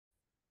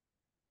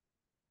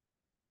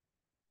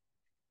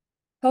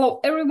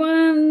Hello,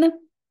 everyone.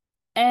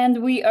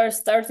 And we are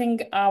starting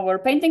our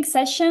painting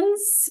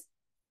sessions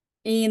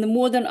in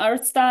modern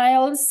art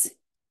styles.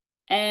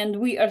 And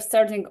we are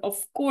starting, of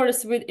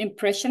course, with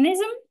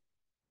Impressionism.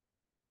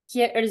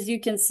 Here, as you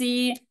can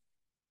see,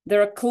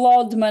 there are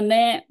Claude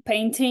Monet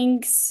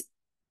paintings.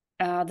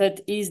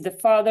 That is the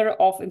father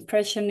of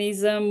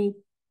Impressionism.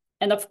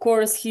 And of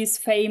course, his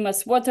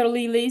famous water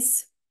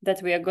lilies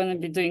that we are going to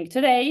be doing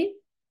today.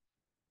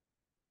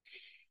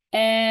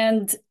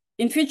 And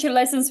in future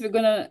lessons, we're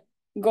going to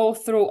go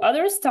through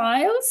other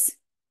styles.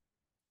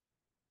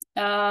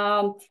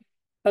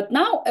 But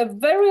now a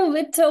very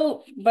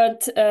little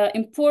but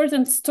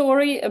important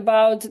story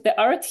about the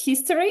art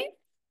history.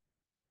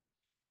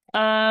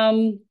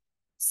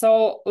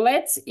 So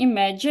let's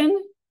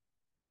imagine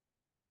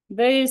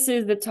this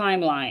is the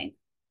timeline.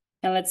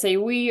 And let's say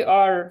we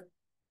are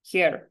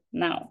here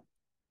now.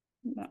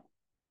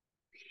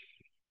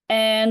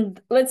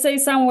 And let's say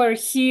somewhere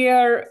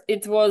here,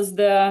 it was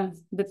the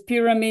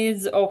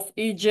pyramids of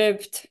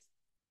Egypt.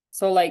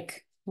 So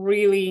like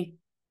really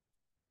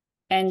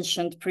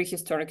ancient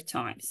prehistoric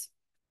times.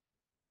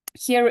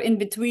 Here in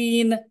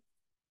between,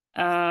 there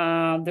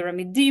are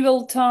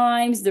medieval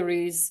times, there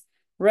is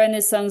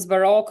Renaissance,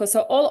 Baroque,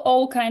 so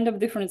all kind of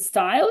different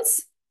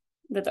styles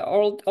that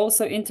are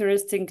also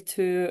interesting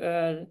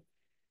to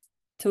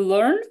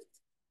learn.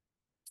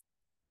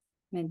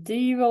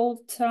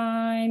 Medieval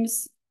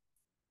times,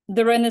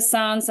 the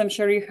Renaissance, I'm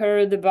sure you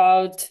heard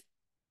about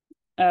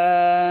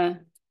Leonardo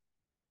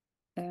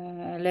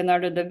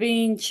da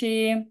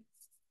Vinci.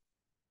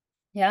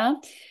 Yeah.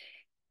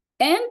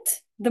 And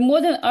the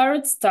modern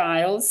art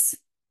styles,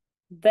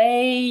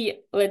 they,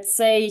 let's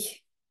say,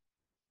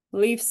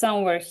 live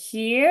somewhere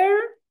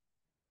here.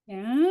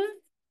 Yeah.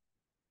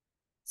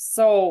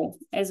 So,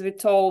 as we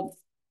told,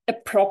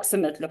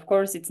 approximately, of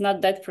course, it's not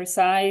that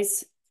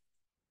precise.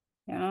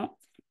 Yeah.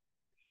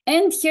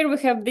 And here we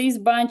have this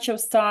bunch of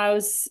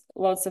styles,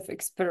 lots of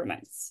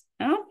experiments.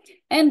 Yeah.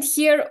 And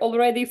here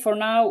already for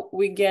now,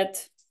 we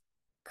get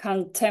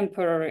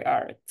contemporary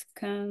art.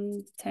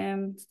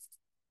 Contemporary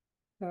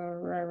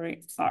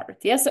art.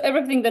 Yeah, so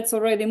everything that's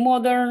already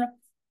modern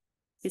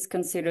is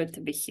considered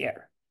to be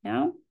here.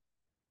 Yeah.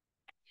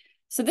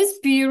 So this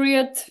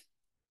period,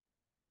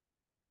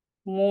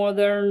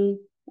 modern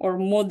or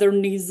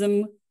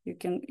modernism, you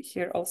can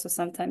hear also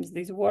sometimes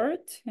this word.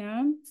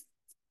 Yeah.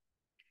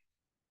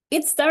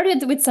 It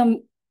started with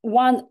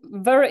one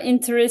very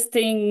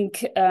interesting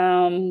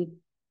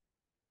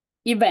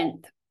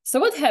event. So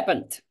what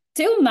happened?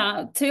 Till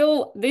now,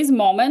 till this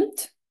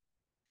moment,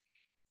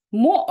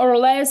 more or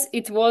less,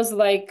 it was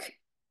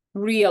like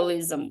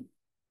realism.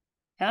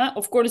 Yeah,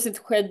 of course, it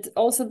had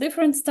also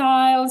different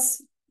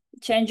styles,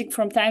 changing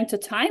from time to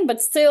time,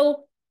 but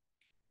still,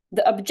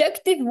 the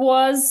objective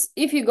was,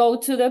 if you go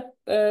to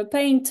the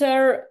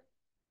painter,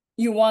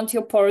 you want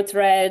your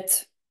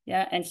portrait,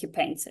 yeah, and he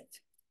paints it.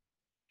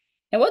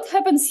 And what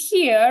happens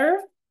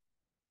here,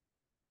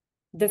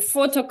 the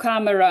photo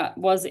camera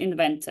was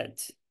invented.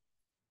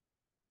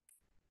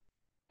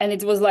 And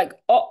it was like,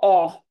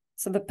 uh-oh.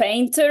 So the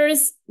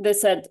painters, they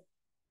said,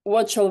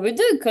 what shall we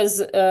do? Because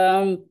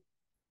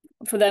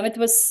for them, it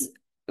was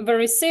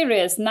very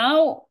serious.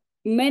 Now,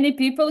 many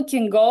people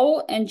can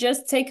go and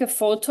just take a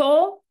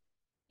photo.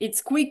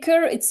 It's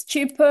quicker, it's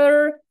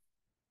cheaper,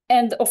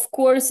 and of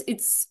course,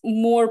 it's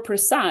more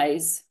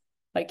precise.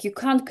 Like you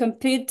can't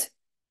compete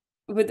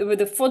with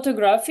the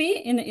photography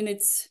in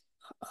its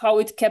how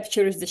it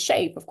captures the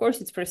shape. Of course,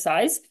 it's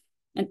precise,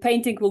 and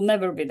painting will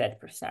never be that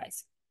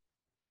precise.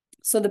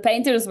 So the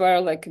painters were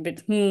like a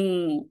bit,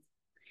 And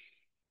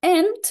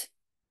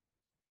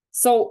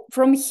so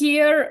from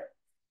here,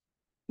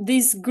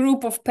 this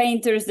group of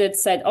painters that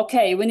said,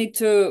 okay, we need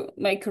to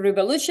make a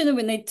revolution,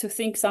 we need to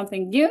think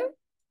something new.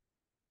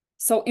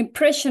 So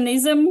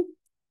Impressionism,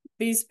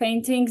 these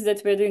paintings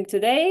that we're doing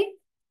today,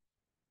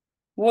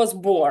 was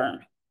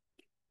born.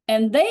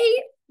 And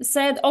they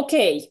said,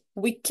 okay,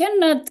 we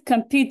cannot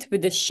compete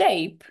with the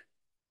shape,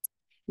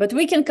 but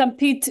we can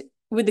compete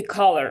with the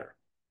color,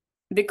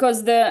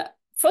 because the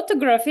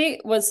photography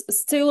was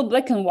still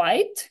black and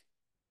white.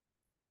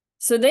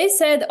 So they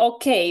said,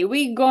 okay,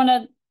 we're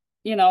gonna,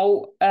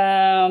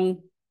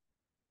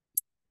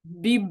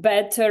 be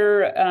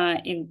better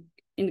in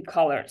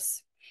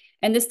colors.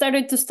 And they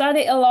started to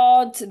study a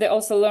lot. They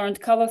also learned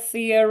color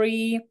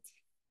theory.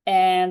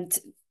 And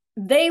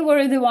they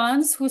were the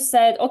ones who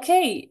said,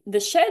 okay, the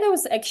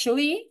shadows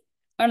actually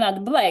are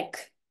not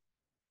black.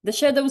 The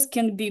shadows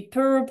can be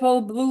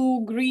purple,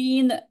 blue,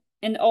 green,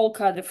 and all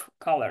kind of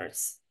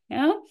colors.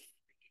 Yeah.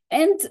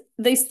 And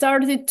they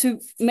started to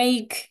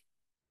make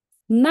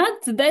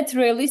not that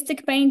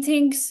realistic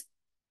paintings.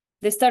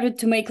 They started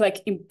to make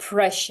like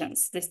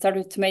impressions. They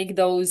started to make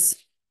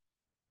those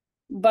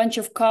bunch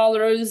of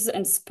colors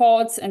and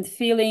spots and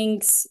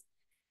feelings.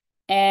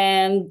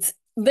 And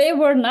they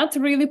were not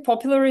really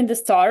popular in the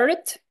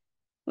start.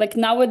 Like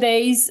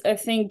nowadays, I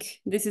think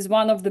this is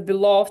one of the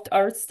beloved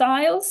art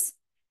styles,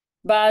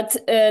 but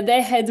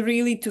they had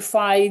really to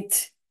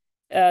fight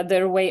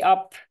their way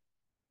up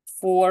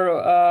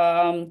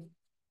for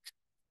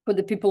for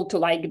the people to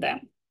like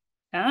them.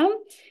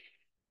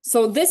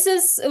 So this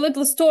is a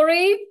little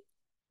story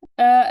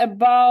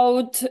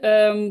about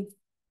the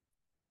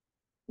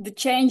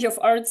change of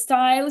art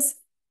styles.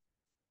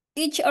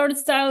 Each art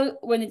style,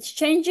 when it's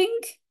changing,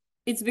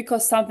 it's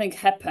because something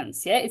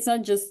happens. Yeah, it's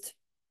not just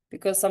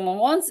because someone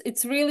wants,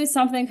 it's really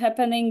something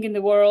happening in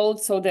the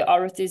world. So the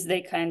artists,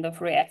 they kind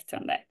of react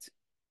on that.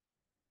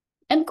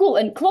 And cool.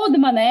 And Claude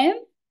Monet,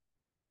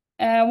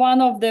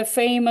 one of the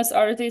famous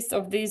artists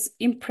of this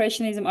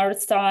Impressionism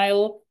art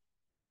style,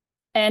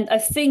 and I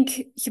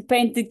think he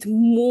painted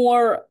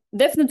more,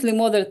 definitely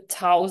more than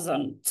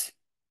 1,000,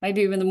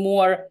 maybe even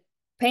more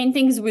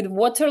paintings with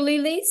water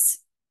lilies.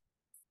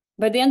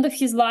 By the end of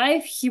his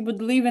life, he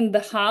would live in the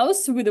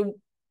house with a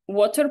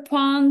water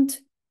pond,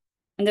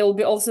 and there will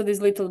be also this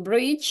little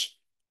bridge.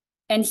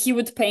 And he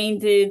would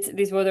paint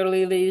these water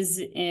lilies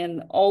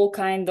in all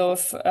kind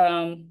of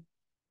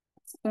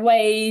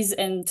ways.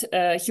 And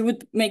he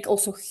would make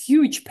also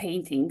huge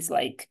paintings,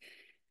 like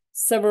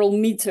several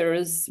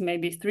meters,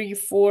 maybe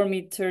 3-4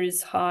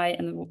 meters high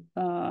and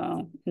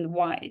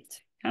wide.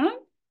 Huh?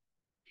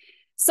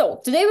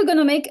 So today we're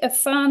gonna make a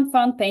fun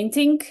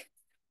painting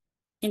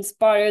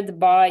inspired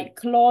by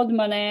Claude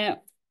Monet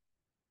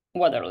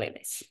water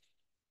lilies.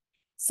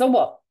 So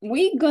what?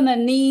 We're gonna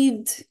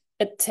need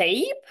a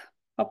tape.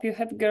 Hope you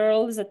have,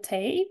 girls, a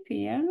tape.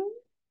 Yeah.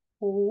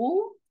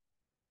 Cool.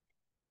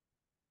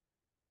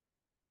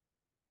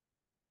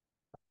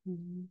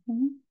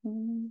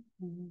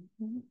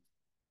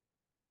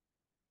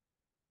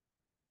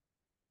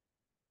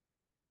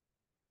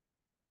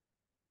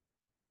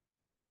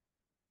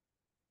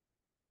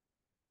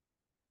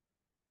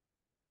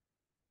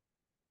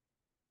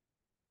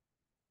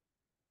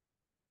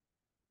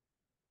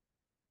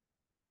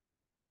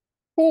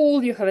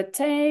 Cool, you have a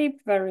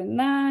tape, very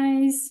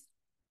nice.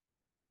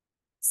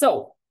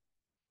 So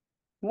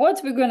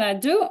what we're gonna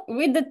do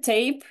with the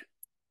tape,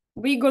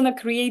 we're gonna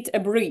create a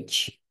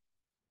bridge.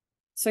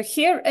 So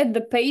here at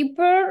the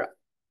paper,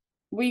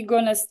 we're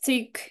gonna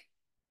stick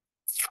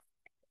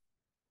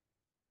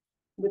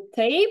the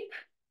tape.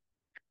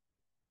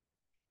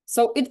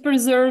 So it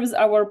preserves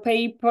our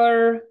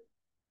paper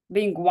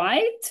being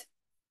white.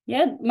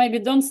 Yeah, maybe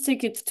don't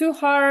stick it too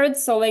hard,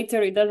 so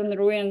later it doesn't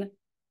ruin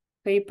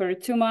paper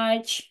too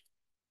much.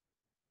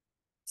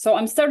 So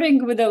I'm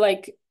starting with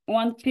like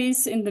one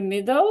piece in the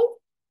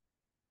middle,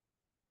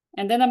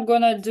 and then I'm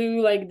gonna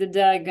do like the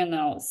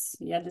diagonals,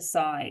 yeah, the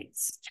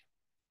sides.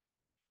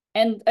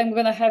 And I'm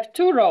gonna have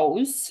 2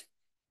 rows.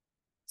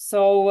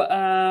 So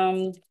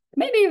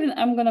maybe even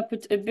I'm gonna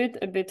put a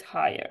bit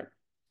higher.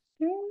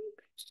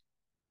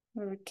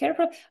 Very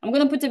careful. I'm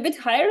gonna put a bit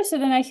higher so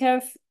then I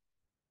have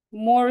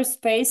more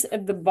space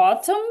at the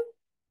bottom.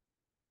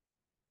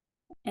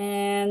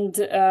 And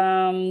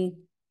then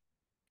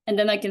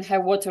I can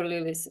have water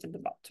lilies at the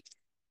bottom.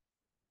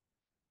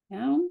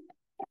 Yeah.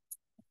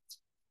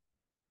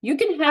 You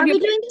can have. Are we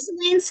doing this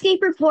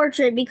landscape or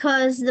portrait?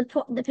 Because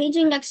the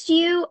painting next to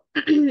you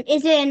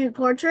is in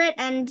portrait,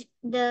 and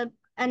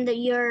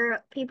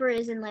your paper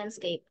is in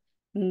landscape.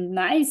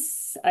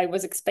 Nice. I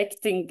was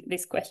expecting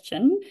this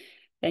question.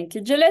 Thank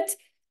you, Gillette.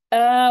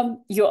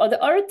 You are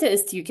the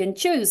artist. You can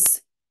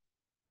choose.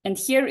 And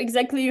here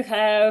exactly you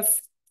have,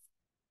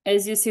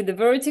 as you see, the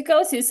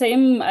verticals. You say,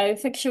 I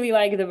actually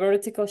like the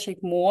vertical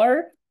shape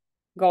more.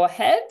 Go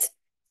ahead.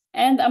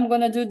 And I'm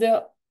gonna do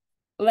the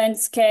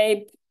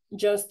landscape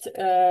just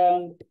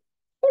for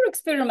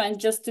experiment,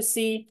 just to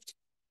see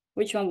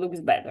which one looks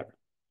better.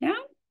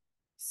 Yeah.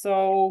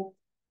 So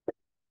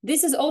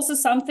this is also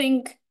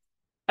something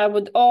I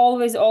would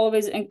always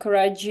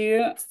encourage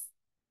you,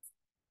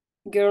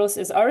 girls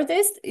as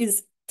artists,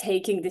 is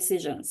taking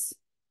decisions.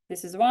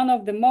 This is one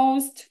of the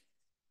most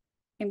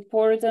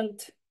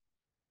important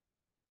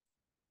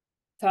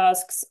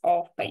tasks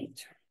of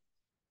painter.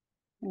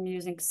 I'm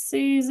using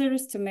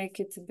scissors to make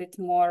it a bit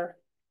more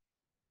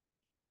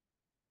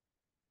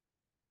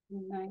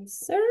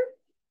nicer.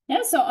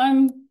 Yeah, so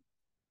I'm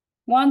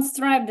one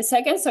stripe the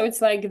second, so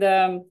it's like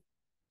the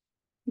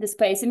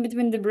space in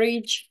between the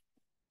bridge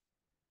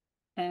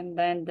and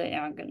then the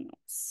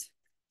diagonals.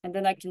 And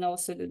then I can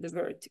also do the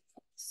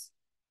verticals.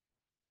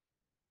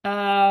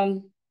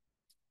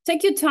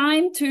 Take your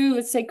time to,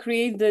 let's say,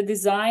 create the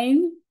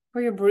design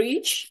for your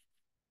bridge.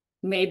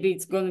 Maybe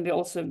it's going to be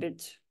also a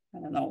bit,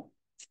 I don't know,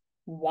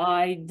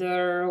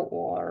 wider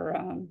or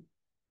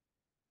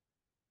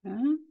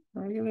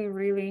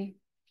really.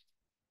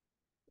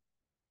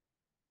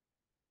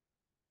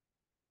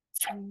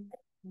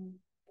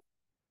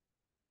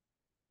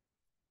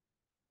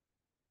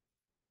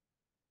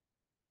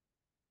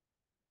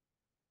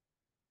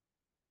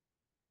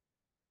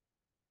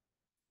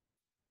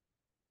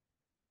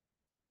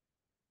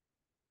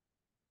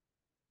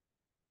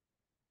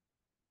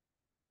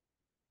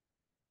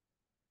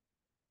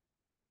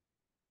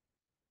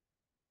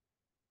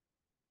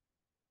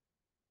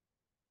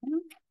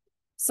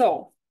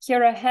 So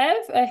here I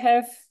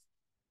have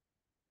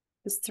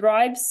the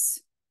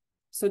stripes.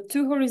 So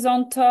 2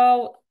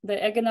 horizontal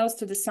diagonals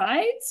to the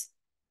sides.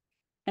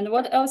 And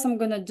what else I'm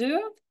gonna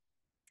do?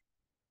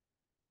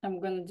 I'm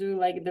gonna do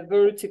like the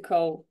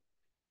vertical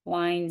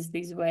lines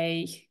this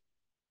way.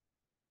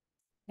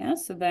 Yeah,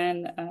 so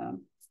then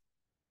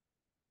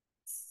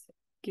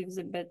gives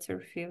a better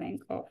feeling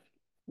of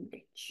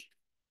bridge.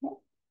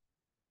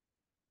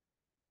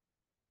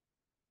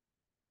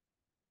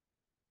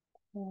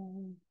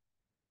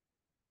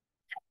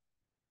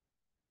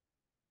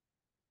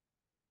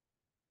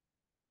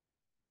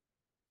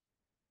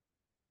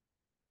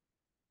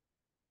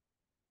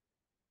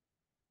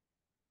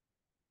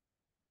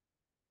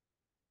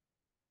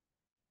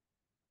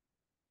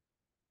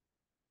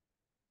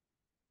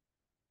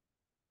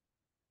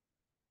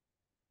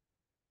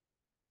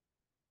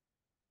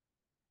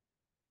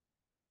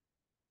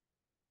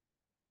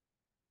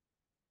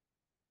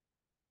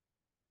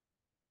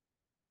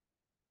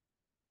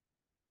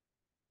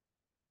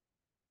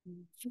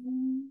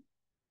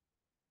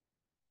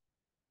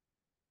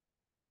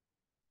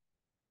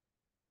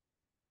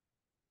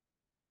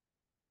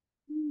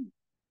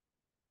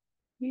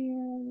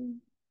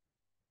 Here.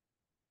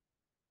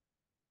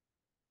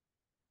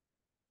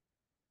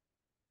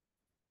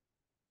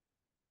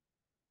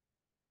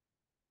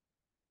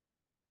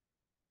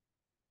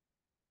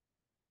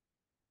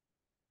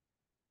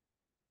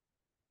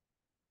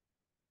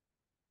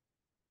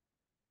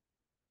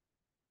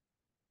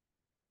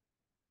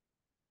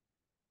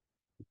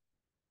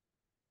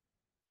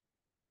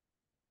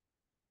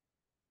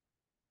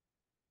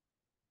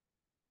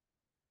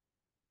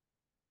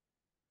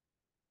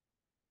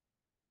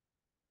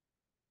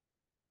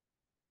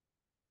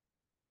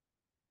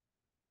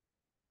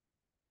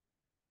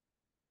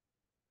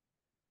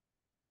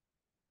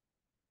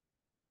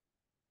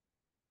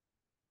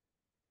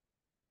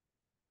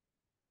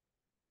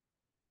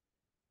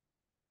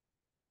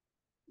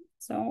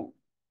 So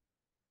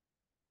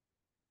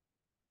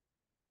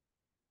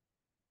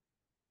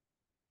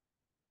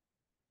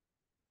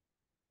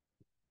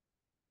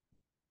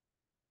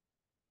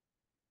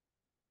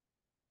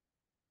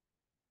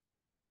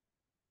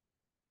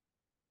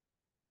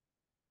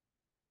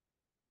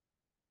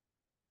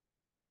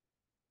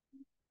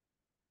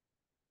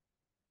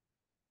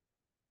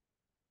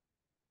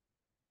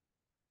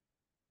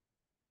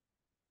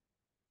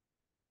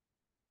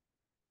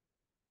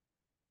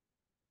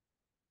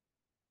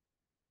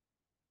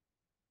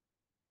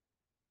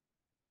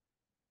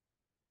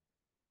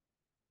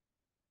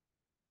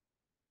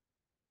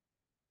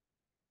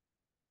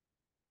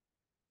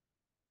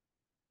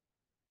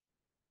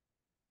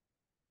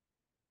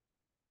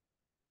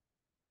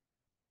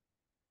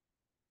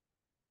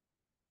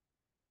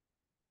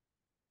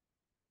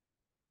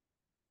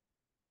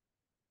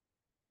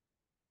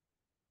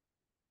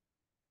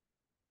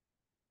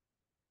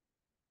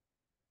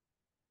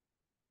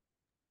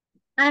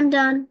I'm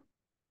done.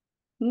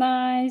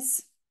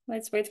 nice.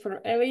 Let's wait for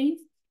Ellie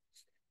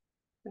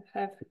to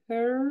have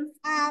her.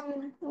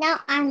 Now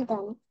I'm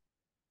done.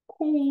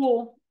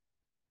 Cool.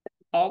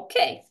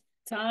 Okay,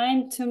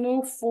 time to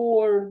move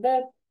for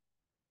the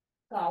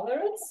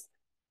colors.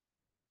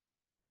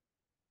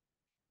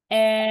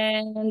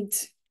 And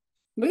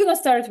we're gonna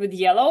start with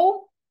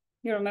yellow.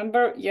 You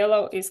remember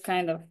yellow is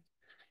kind of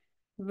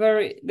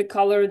the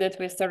color that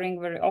we're starting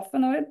very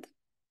often with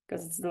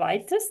because it's the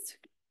lightest.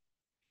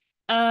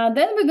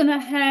 Then we're gonna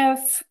have,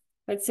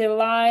 let's say,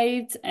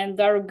 light and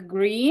dark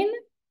green,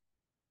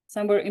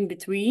 somewhere in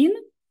between.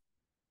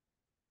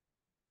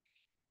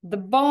 The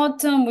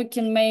bottom, we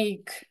can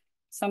make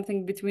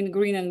something between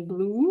green and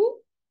blue.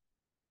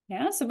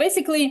 Yeah, so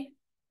basically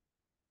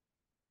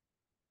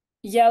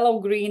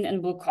yellow, green,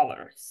 and blue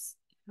colors.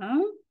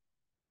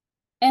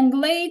 And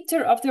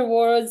later,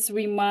 afterwards,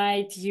 we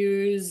might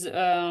use,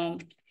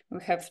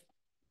 we have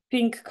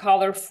pink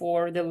color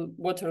for the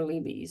water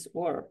lilies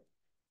or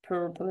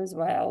purple as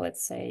well,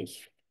 let's say.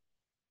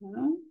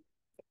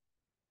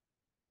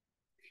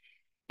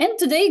 And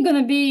today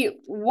gonna be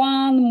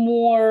one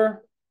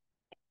more,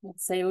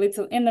 let's say,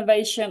 little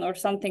innovation or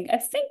something I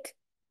think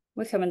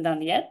we haven't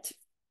done yet.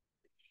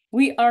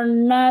 We are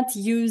not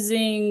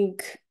using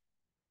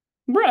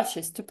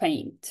brushes to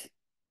paint.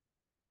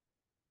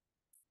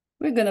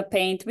 We're gonna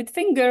paint with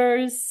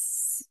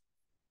fingers.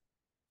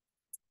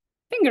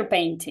 Finger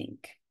painting.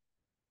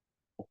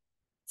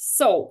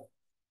 So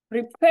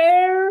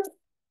prepare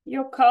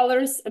your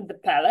colors at the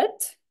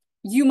palette.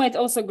 You might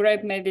also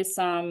grab maybe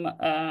some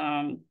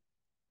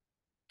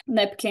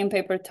napkin,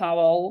 paper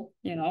towel,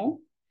 you know,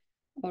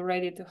 all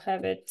ready to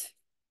have it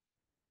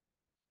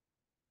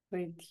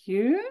with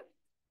you.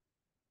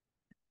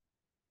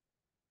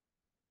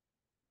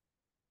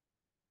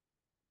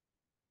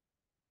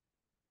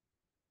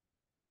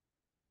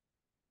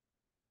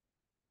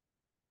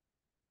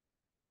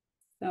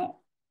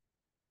 So,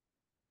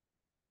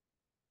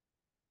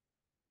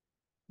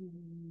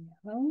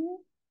 yellow.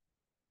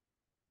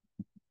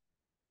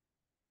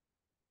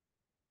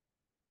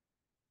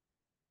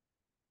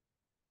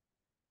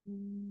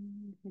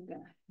 We're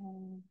gonna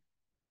have...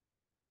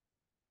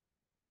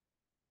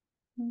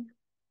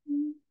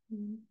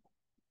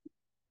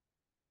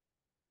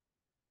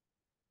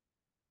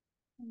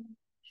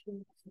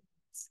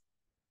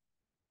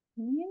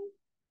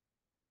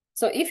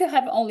 So if you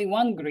have only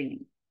one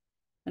green,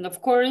 and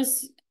of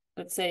course,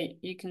 let's say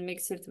you can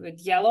mix it with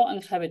yellow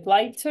and have it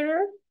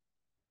lighter.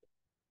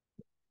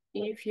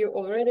 If you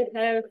already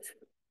have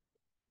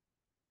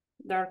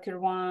darker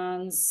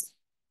ones,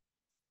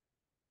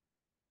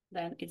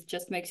 then it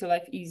just makes your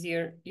life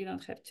easier. You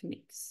don't have to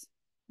mix.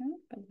 Yeah,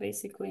 but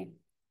basically,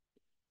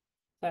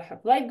 so I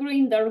have light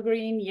green, dark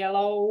green,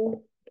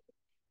 yellow,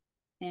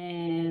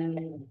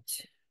 and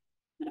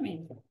I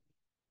mean,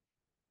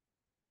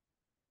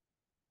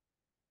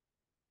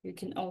 you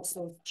can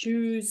also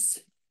choose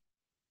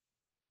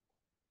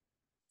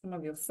some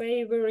of your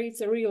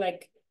favorites. I really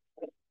like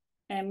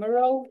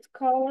emerald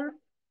color.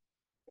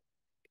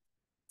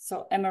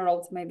 So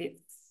emerald maybe a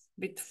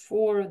bit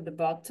for the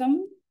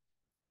bottom.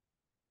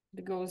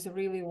 It goes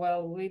really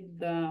well with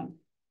the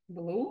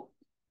blue.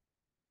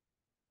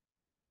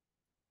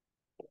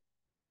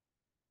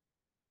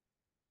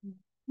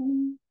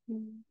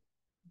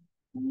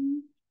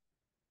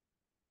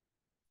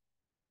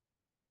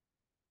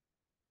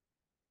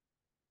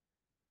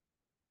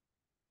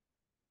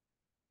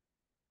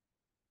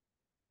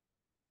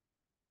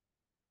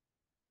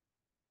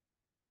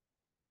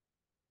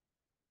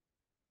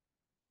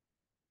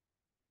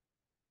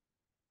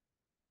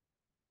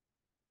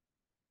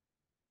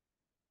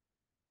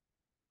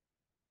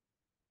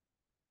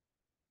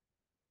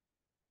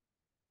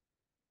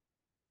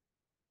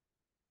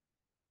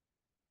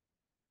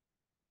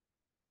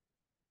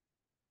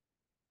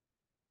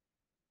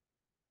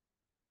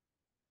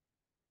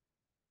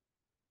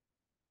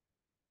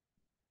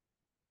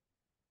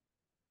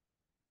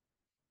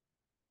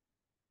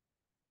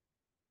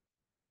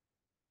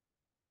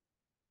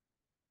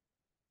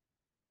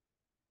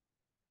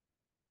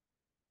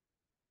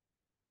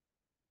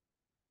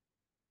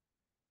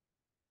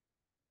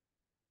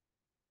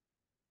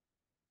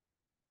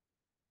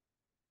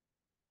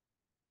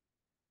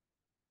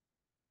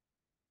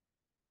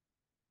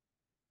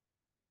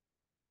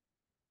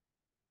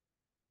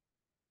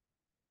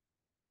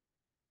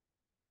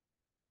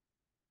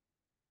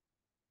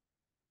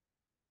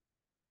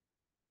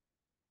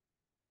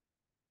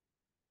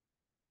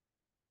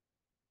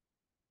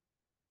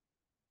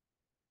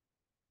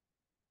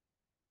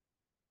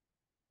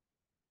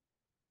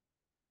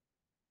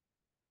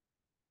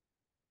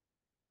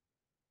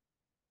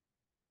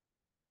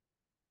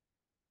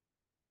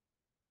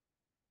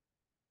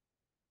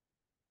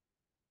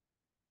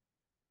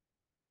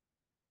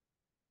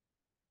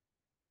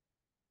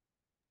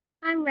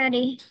 I'm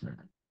ready.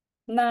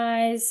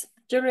 Nice.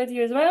 You're ready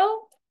as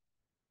well?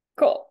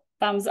 Cool.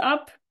 Thumbs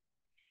up.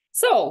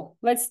 So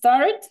let's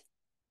start.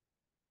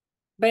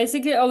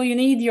 Basically, all you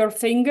need your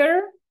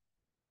finger.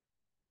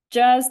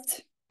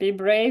 Just be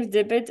brave,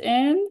 dip it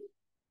in.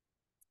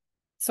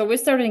 So we're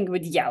starting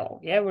with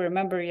yellow. Yeah, we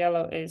remember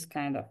yellow is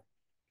kind of.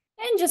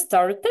 And just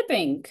start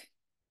dipping.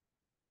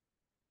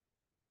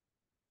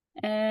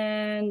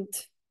 And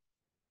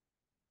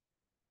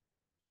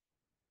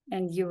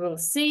you will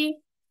see.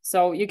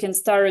 So you can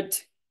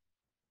start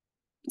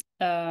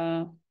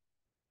when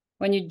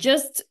you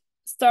just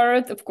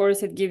start, of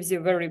course, it gives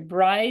you very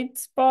bright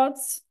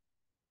spots.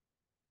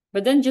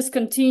 But then just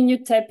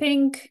continue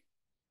tapping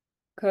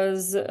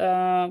because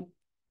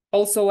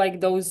also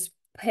like those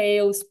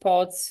pale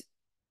spots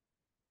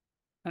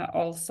are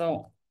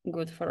also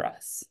good for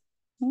us.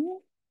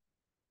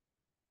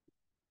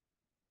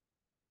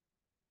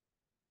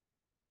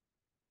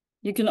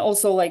 You can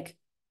also like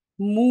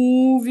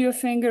move your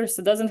fingers.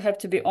 It doesn't have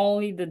to be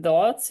only the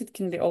dots. It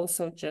can be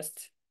also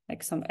just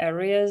like some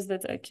areas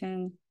that I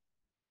can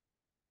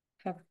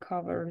have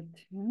covered.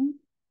 And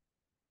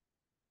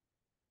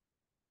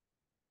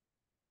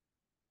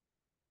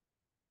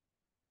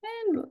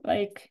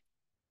like,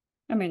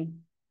 I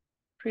mean,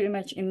 pretty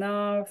much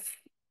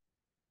enough.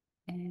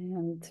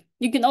 And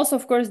you can also,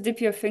 of course,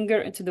 dip your finger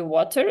into the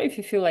water if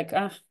you feel like,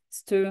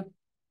 it's too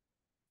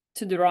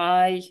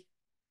dry.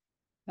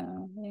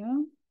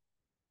 Yeah.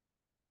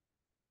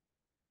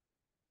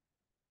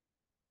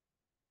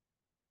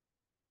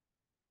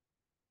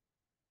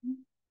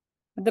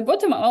 At the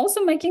bottom, I'm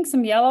also making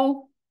some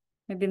yellow.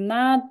 Maybe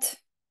not.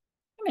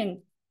 I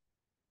mean,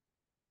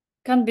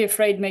 can't be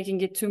afraid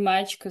making it too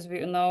much because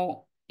we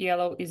know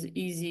yellow is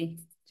easy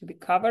to be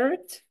covered.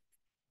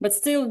 But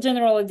still,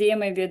 general idea,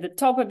 maybe at the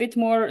top a bit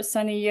more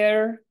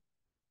sunnier.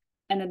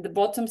 And at the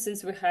bottom,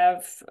 since we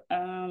have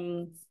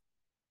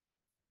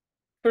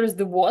first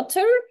the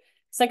water,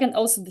 second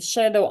also the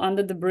shadow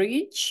under the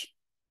bridge.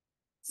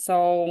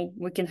 So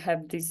we can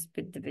have this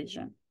bit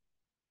division.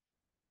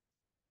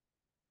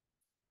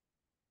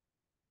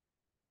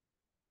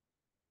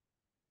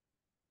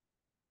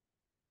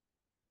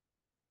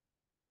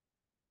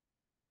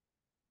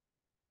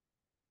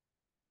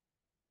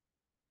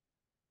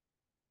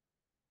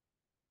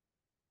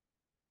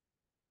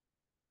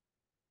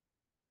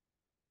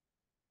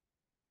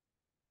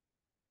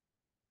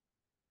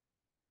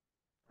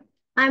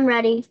 I'm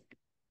ready.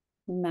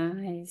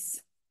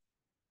 Nice.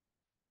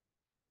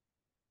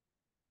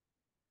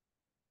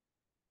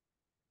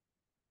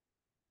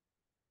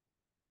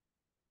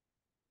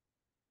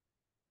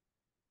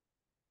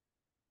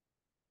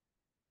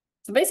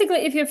 So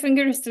basically, if your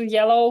finger is still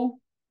yellow,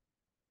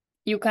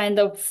 you kind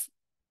of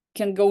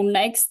can go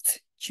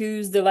next,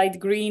 choose the light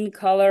green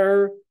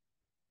color,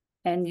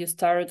 and you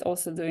start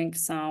also doing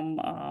some,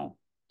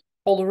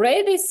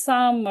 already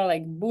some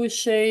like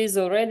bushes,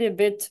 already a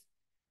bit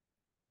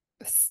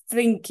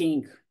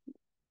thinking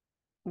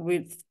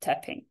with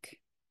tapping.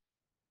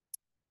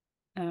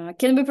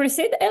 Can we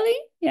proceed, Ellie?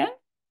 Yeah?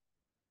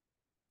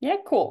 Yeah,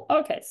 cool.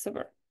 Okay,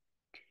 super.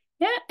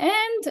 Yeah,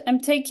 and I'm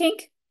taking,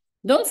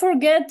 don't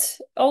forget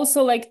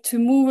also like to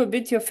move a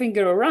bit your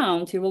finger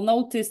around. You will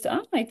notice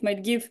it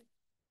might give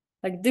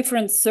like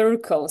different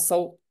circles.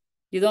 So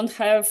you don't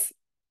have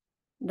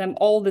them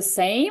all the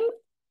same,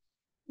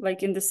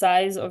 like in the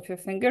size of your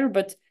finger,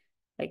 but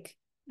like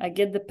I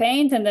get the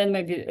paint and then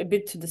maybe a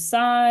bit to the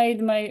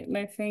side,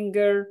 my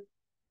finger.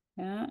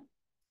 Yeah.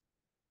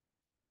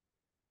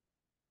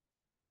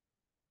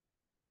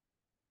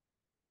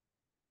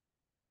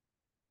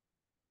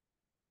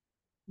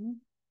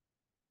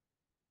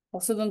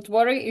 Also, don't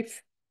worry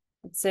if,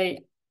 let's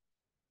say,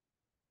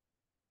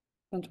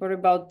 don't worry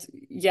about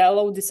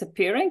yellow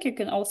disappearing. You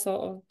can also,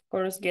 of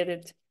course, get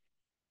it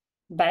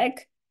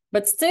back,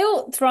 but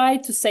still try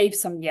to save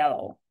some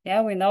yellow.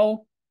 Yeah, we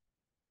know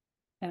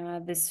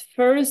this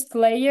first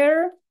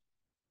layer,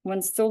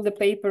 when still the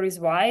paper is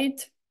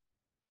white,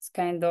 it's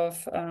kind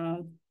of,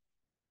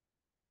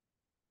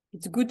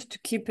 it's good to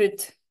keep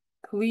it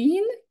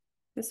clean,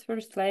 this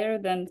first layer,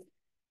 then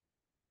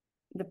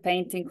the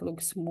painting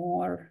looks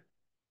more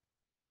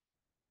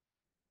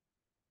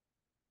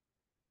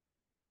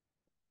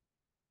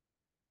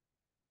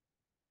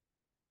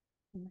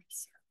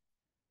nicer.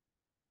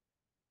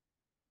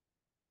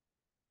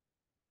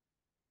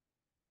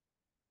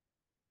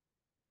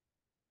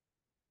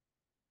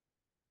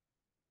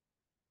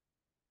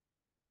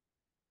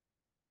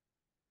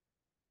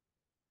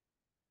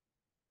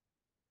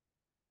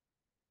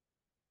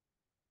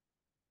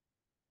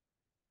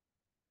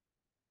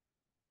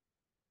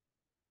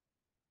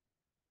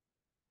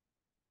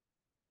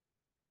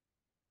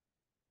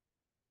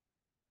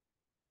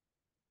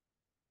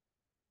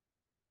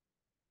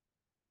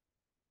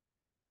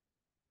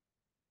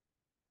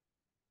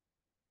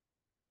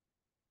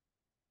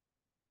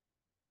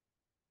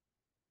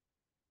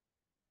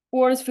 Of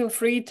course, feel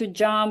free to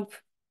jump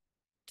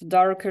to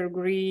darker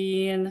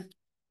green,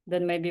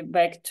 then maybe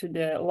back to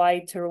the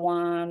lighter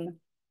one.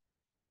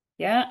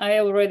 Yeah, I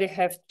already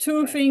have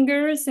 2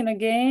 fingers in a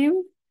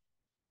game.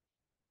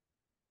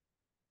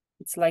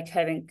 It's like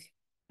having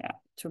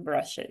 2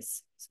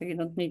 brushes, so you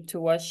don't need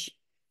to wash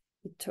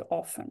it too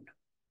often.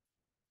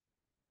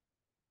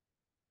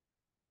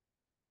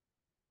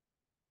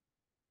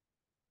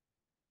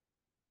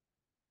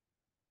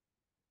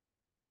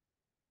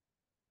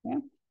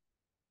 Yeah,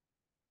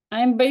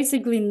 I'm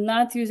basically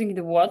not using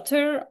the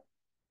water,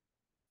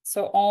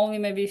 so only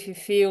maybe if you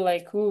feel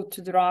like too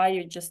dry,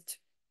 you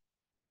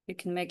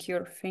can make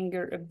your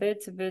finger a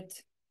bit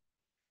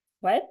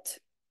wet.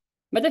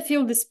 But I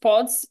feel the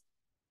spots,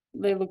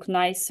 they look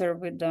nicer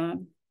with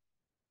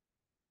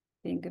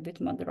being a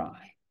bit more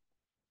dry.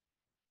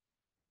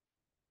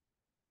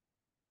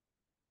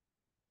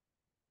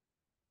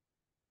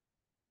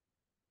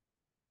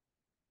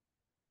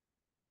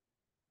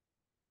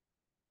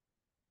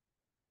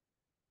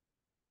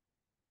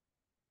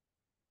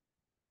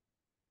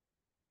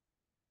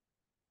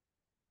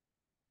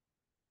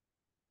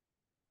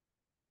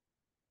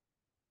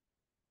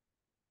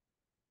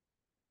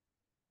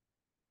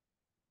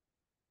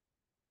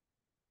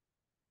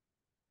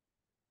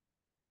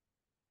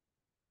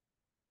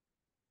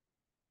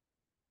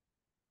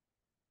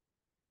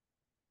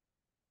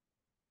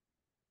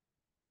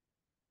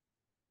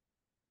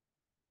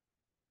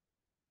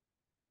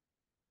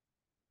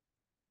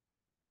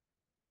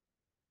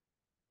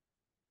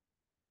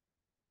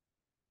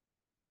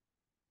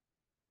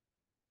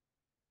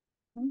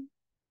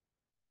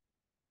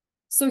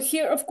 So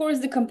here, of course,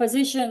 the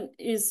composition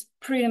is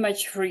pretty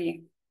much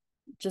free.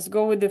 Just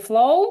go with the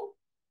flow.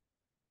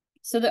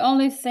 So the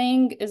only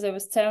thing, as I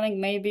was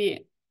telling,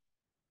 maybe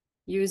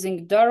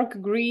using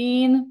dark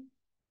green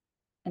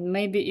and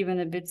maybe even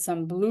a bit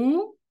some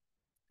blue,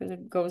 because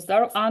it goes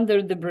dark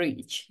under the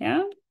bridge,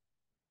 yeah?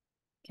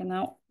 Okay,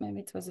 now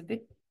maybe it was a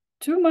bit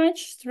too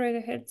much straight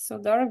ahead, so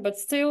dark, but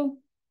still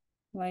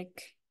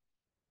like,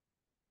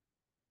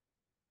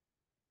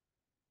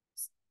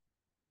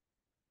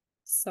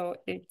 so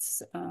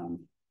it's,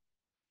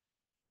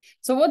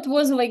 so what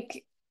was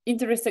like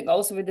interesting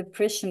also with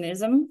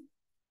Impressionism,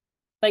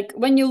 like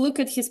when you look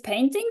at his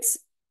paintings,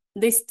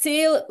 they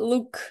still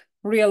look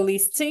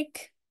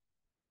realistic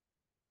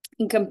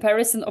in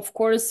comparison, of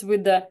course,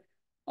 with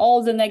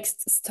all the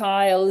next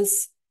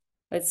styles,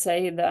 let's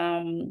say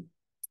the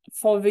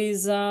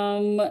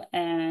Fauvism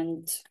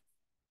and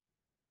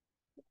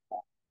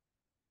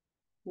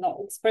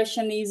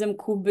Expressionism,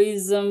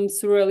 Cubism,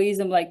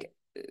 Surrealism,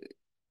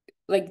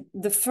 like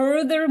the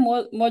further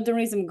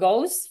modernism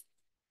goes,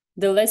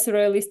 the less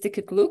realistic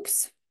it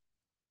looks.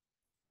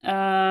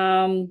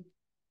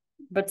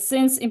 But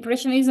since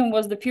Impressionism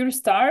was the pure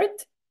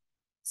start,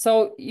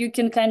 So you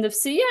can kind of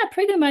see, yeah,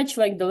 pretty much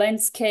like the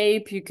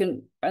landscape, you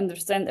can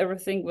understand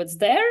everything what's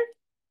there.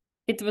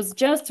 It was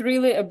just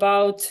really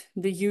about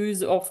the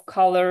use of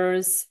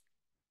colors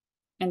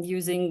and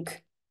using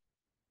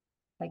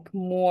like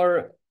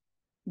more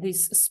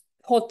these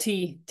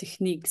spotty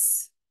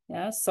techniques.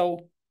 Yeah,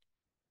 so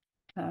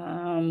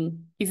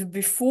if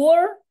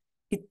before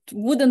it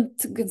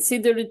wouldn't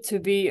consider it to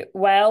be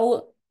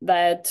well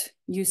that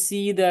you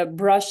see the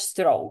brush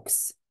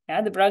strokes.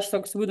 Yeah, the brush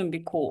strokes wouldn't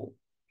be cool.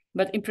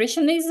 But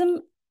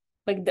Impressionism,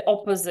 like the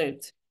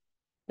opposite,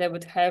 they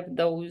would have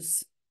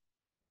those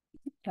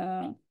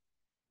very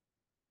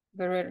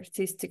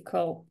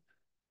artistical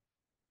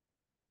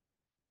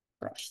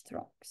brush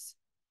strokes.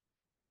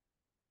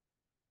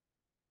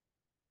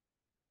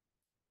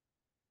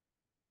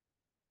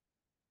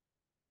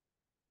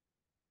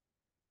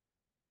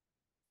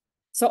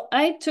 So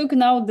I took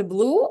now the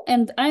blue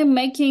and I'm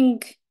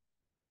making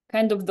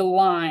kind of the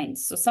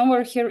lines. So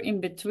somewhere here in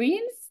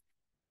between,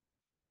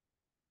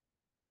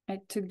 I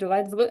took the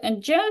light blue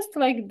and just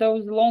like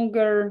those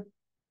longer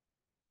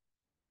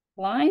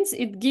lines,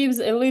 it gives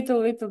a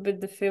little bit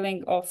the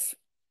feeling of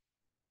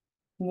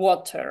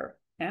water.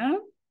 Yeah.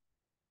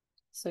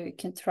 So you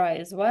can try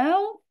as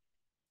well.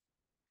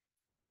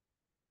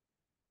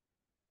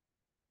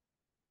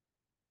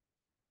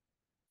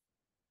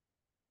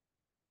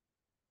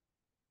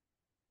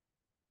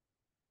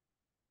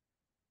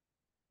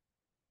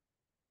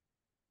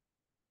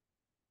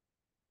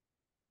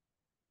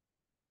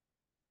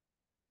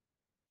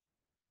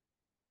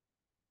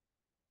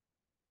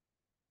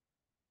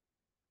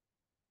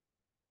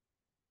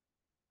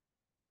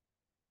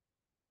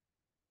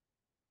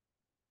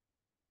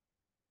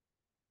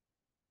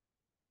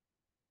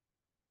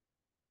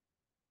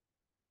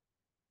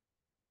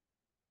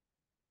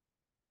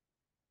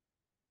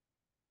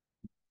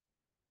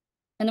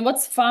 And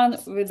what's fun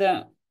with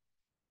the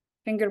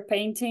finger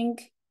painting,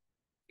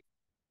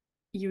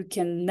 you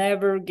can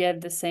never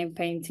get the same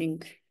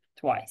painting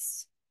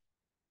twice.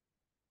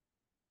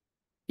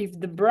 If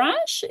the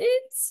brush,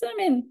 I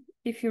mean,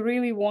 if you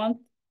really want,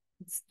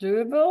 it's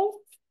doable.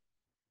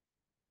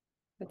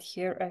 But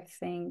here I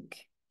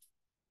think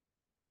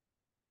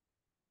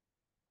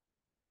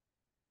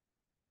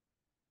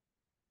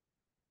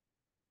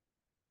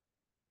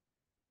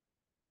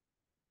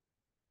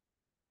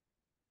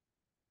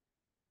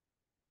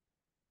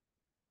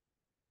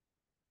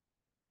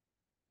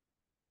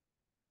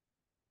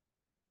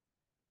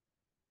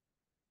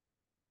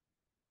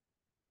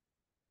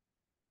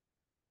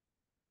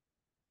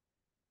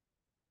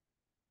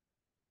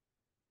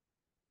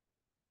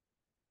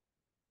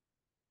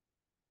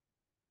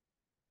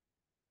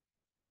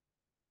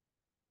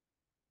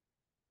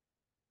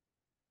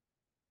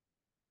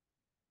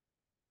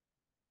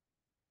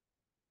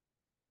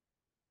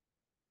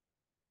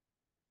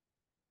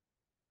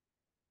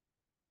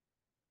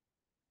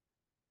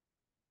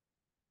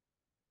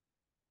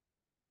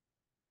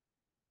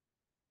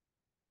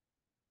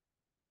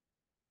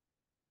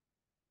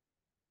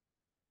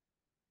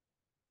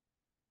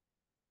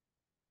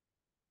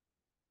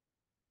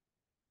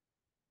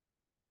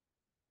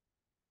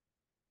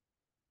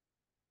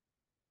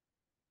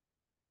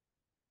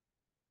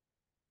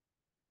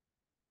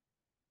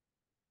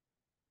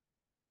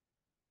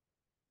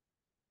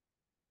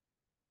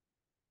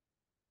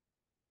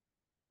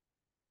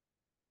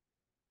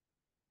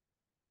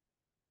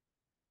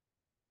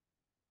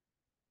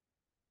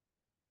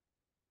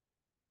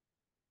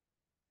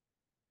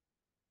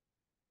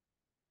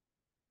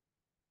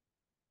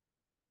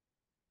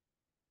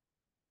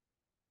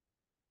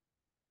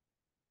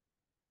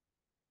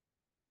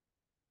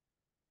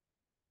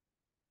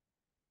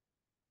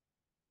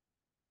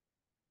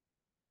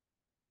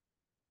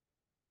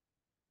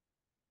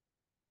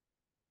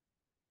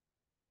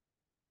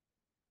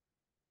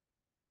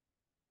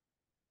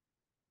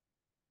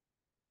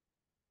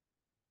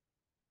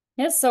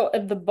yes, so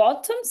at the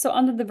bottom, so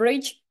under the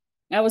bridge,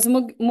 I was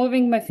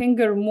moving my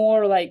finger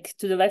more like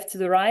to the left, to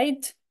the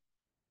right.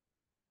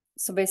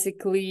 So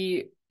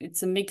basically,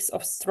 it's a mix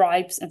of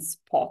stripes and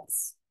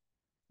spots.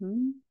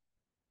 And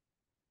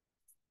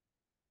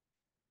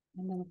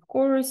then, of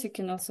course, you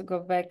can also go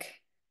back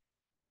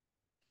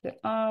to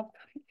the up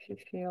if you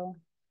feel.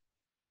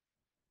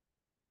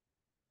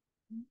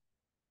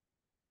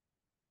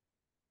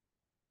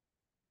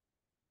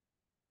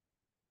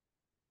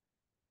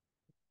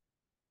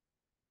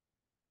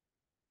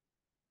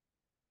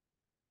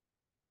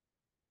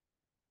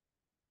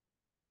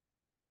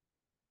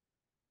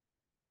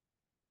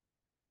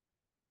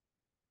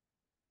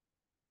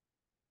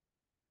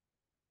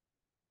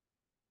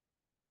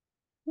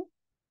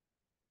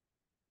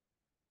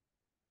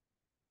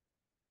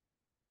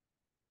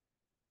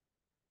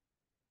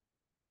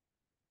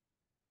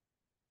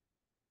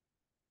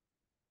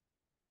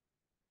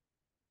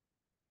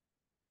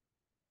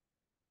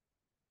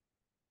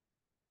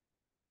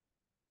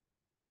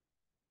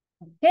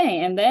 Okay,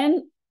 and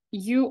then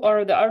you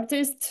are the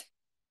artist.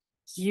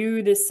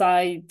 You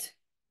decide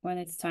when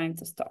it's time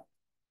to stop.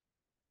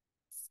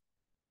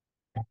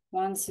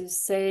 Once you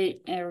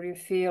say or you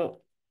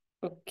feel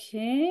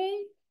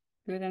Okay,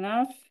 good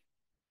enough.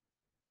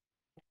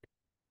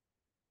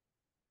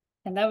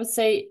 And I would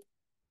say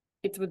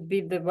it would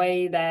be the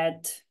way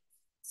that,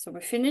 so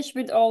we finish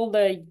with all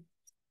the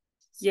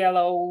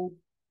yellow,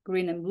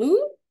 green, and blue.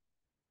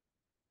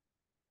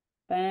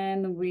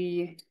 Then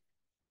we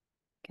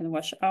can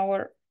wash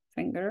our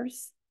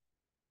fingers.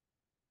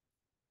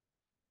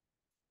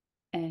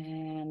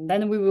 And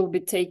then we will be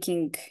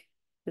taking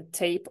the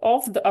tape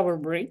off our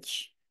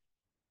bridge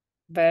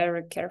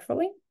very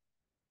carefully.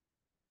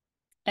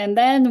 And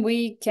then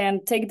we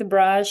can take the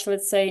brush,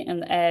 let's say,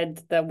 and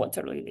add the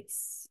water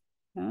lilies.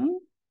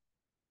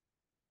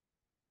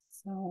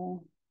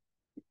 So,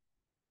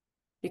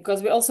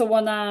 because we also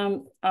want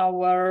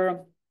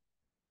our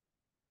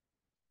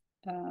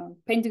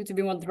painting to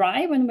be more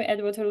dry when we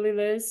add water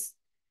lilies.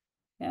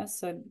 Yeah,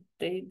 so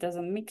they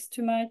doesn't mix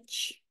too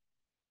much.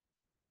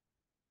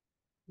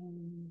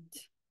 And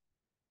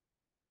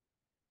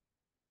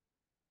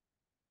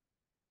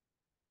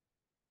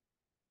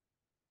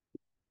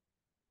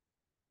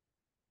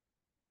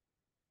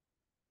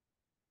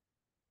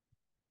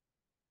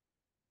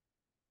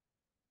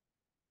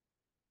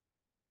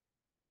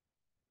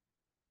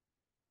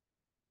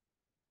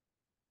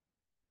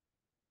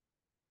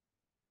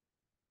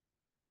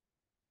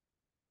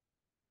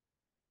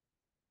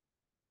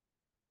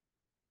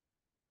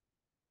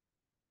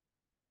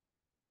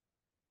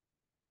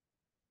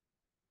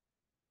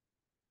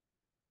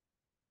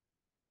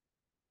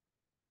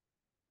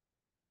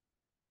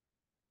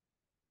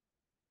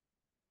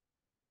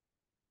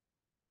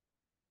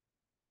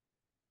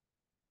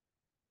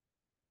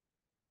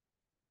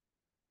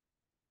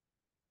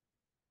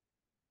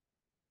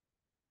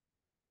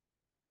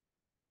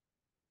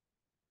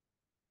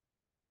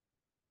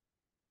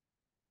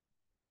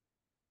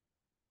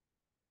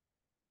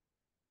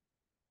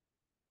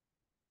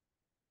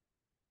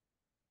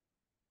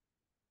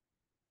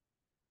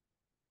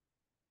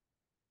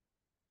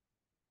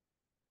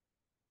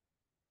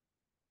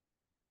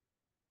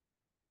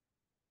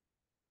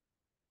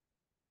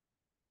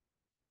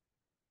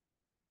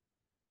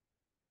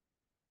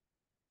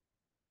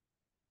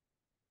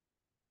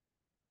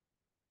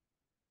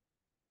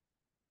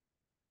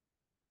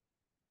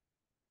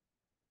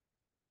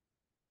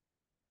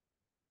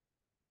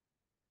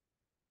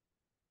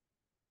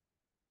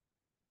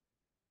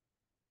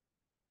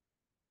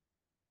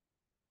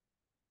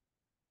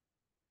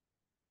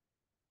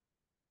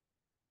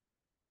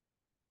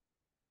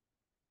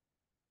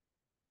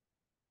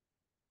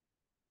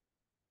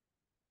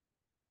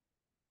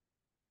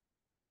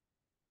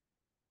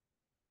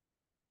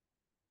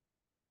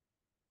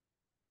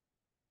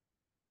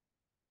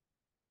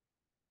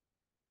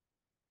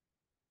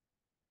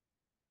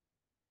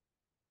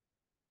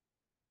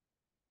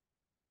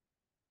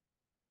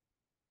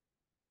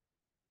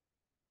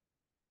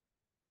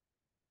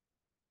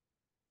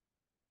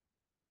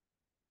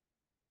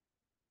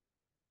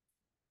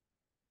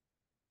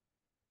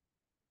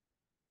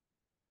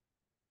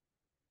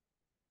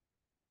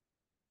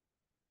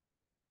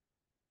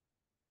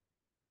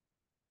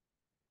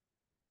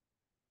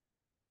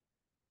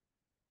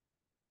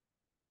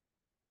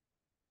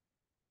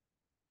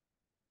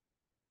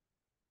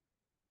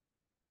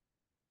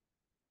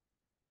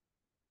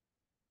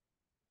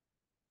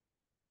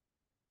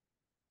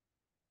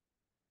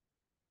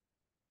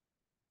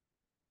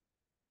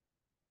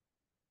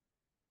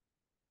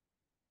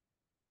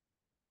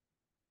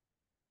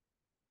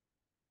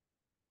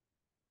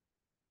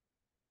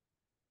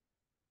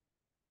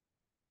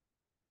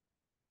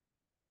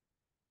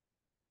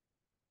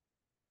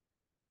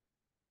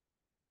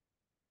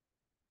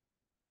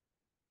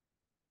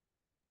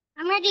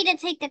I'm ready to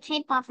take the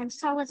tape off, and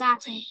so was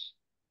Ate.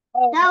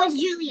 oh, That was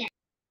Juliet.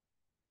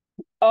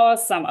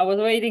 awesome. I was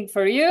waiting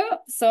for you.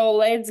 So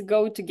let's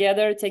go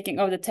together, taking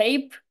off the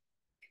tape.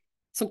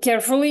 So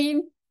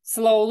carefully,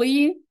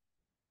 slowly.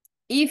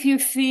 If you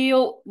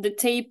feel the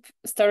tape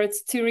starts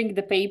stirring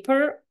the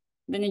paper,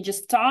 then you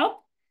just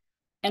stop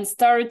and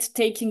start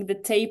taking the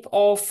tape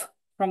off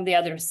from the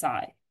other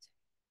side.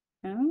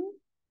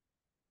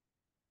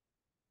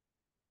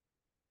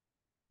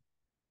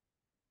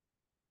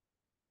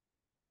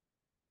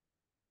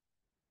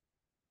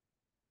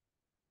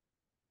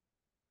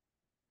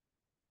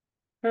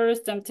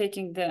 First, I'm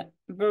taking the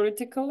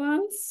vertical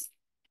ones.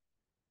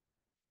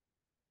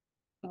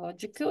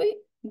 Logically,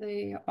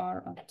 they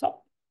are on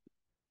top.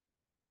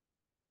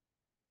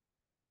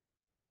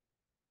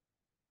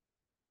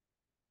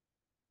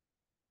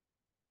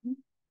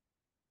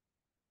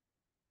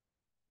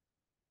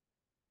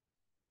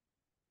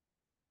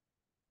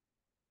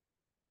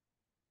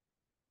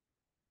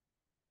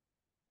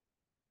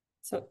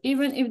 So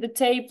even if the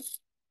tape,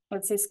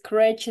 let's say,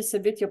 scratches a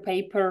bit your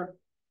paper,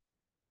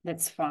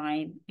 that's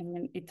fine. I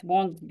mean, it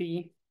won't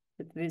be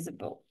that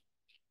visible.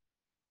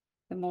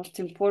 The most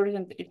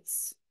important,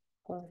 it's,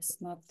 of course,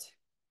 not.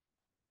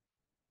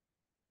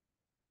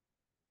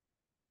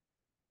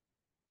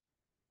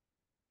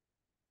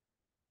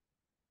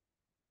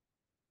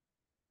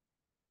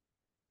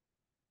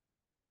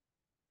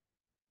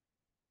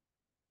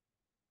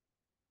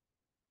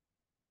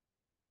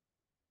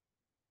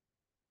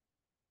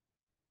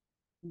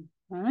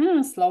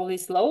 Slowly,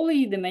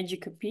 slowly, the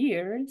magic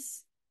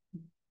appears.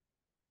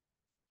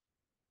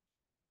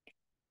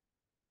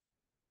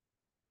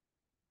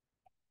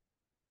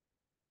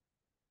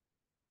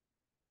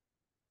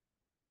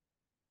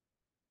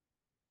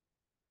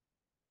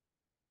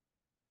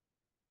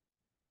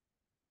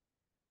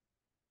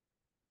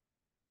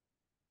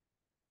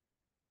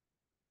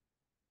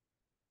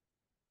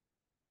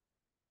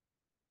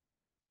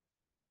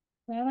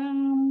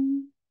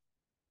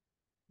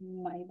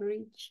 My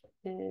bridge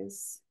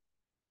is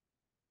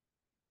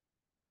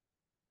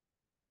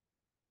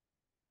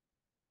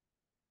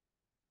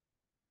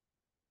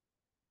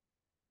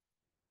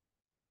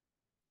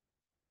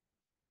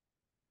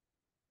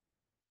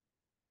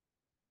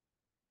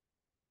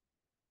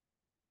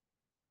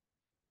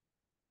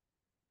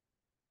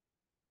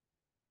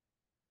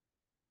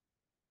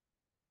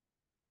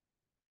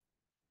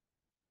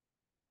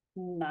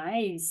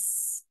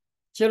nice.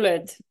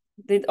 Juliet,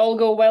 did all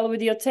go well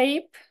with your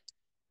tape?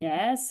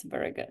 Yes,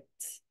 very good.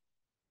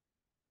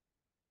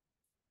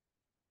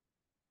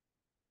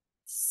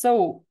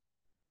 So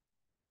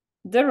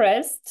the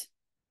rest,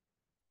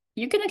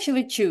 you can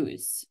actually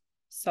choose.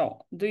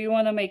 So do you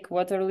want to make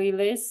water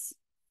lilies?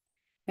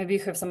 Maybe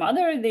you have some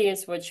other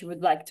ideas what you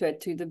would like to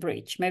add to the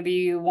bridge. Maybe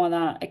you want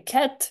a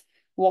cat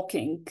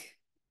walking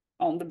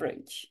on the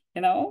bridge,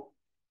 you know?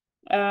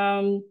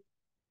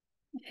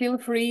 Feel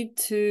free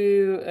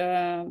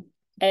to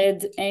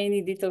add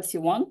any details you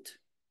want.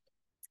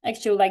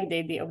 Actually, like the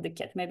idea of the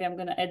cat. Maybe I'm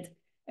gonna add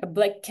a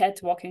black cat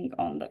walking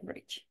on the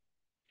bridge.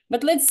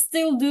 But let's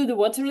still do the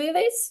water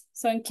lilies.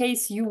 So in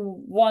case you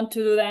want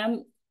to do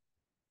them,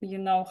 you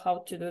know how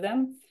to do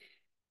them.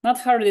 Not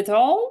hard at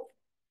all.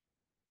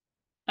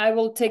 I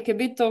will take a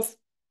bit of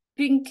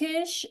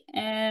pinkish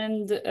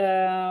and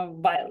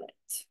violet.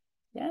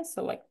 Yeah,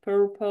 so like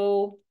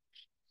purple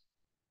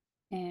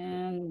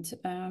and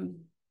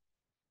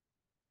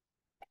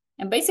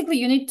basically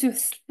you need to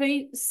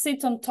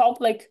sit on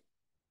top like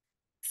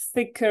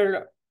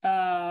thicker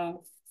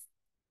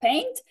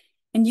paint,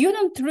 and you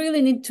don't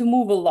really need to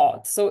move a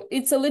lot. So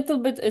it's a little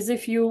bit as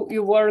if you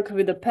work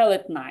with a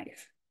palette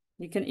knife.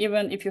 You can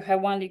even, if you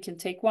have one, you can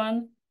take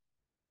one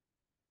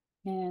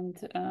and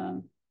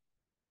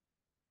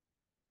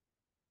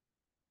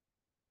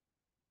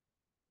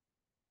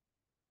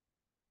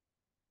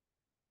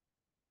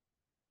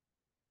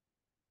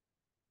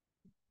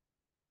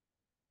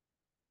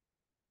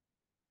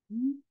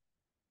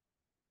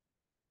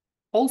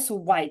also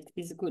white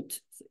is good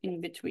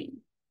in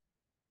between.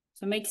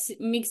 So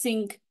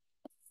mixing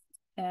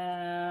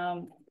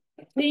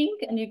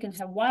pink, and you can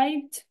have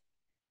white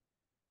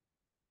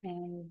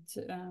and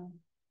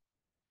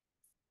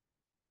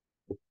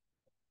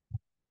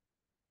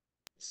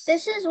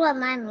This is what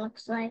mine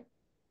looks like.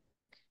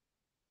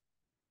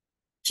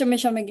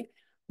 show me again.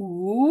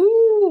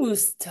 Ooh,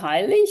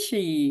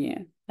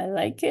 stylishy. I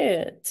like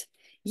it.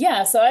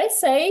 Yeah, so I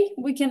say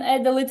we can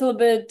add a little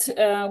bit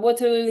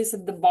water lilies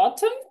at the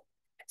bottom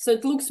so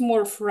it looks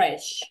more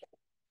fresh.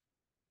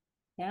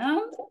 Yeah.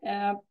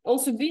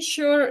 Also be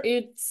sure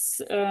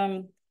it's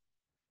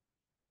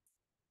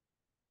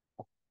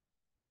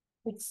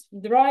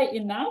dry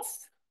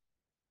enough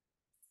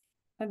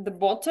at the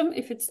bottom.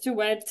 If it's too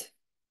wet,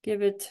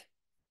 give it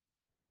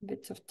a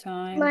bit of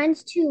time.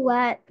 Mine's too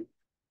wet.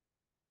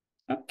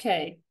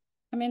 Okay.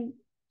 I mean,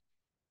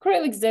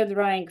 acrylics, they're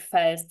drying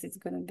fast. It's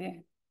gonna be.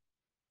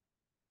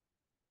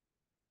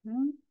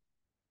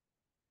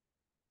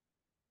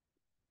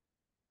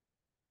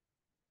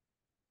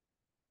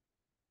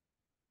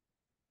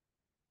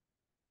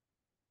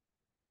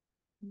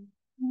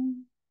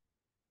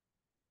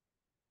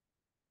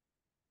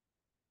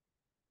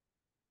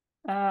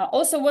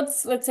 Also,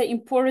 what's, let's say,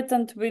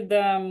 important with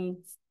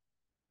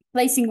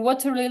placing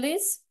water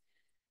lilies,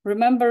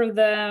 remember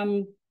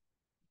the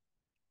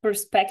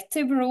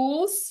perspective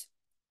rules.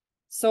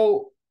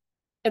 So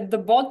at the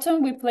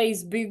bottom, we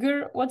place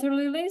bigger water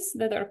lilies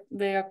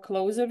they are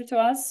closer to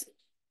us.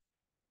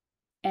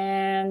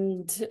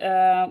 And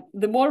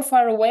the more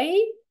far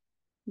away,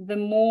 the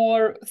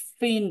more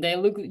thin they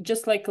look,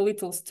 just like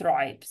little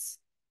stripes.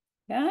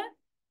 Yeah.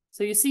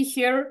 So you see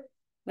here,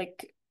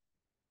 like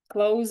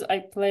close, I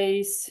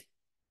place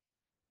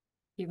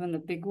even a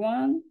big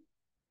one.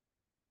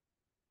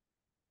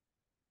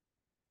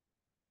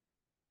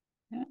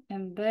 Yeah,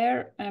 and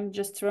there I'm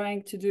just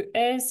trying to do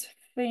as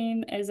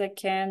thin as I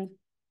can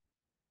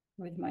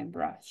with my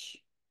brush.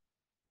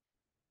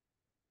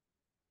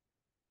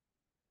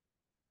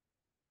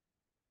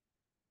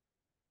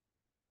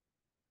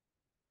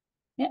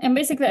 Yeah, and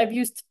basically I've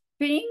used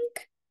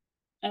pink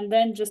and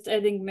then just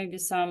adding maybe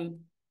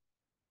some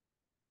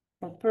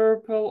or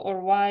purple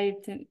or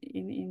white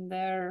in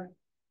there.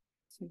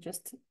 So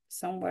just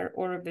somewhere,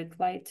 or a bit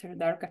lighter,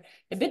 darker.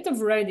 A bit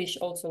of reddish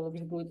also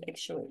looks good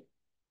actually.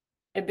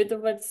 A bit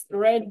of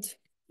red,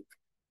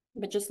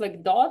 but just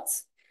like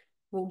dots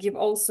will give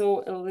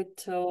also a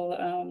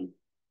little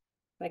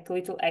like a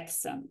little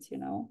accent, you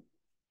know,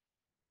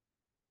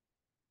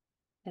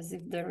 as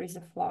if there is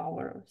a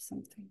flower or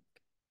something.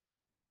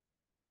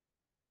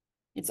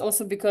 It's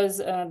also because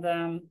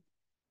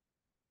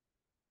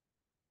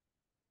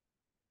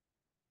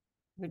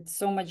with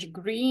so much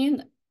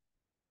green,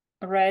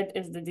 red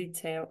is the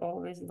detail,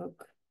 always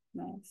look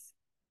nice.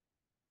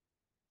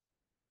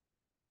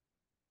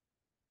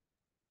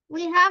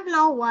 We have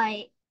no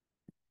white.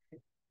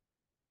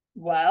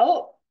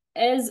 Well,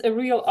 as a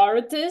real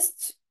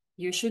artist,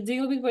 you should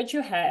deal with what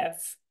you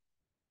have.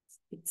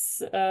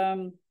 It's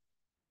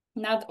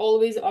not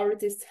always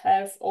artists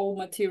have all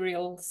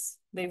materials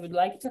they would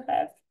like to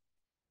have.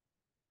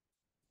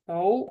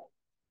 So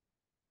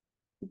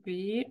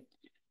we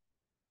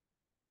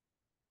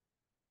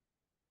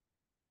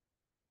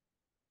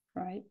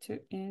try to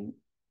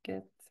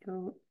get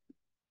through.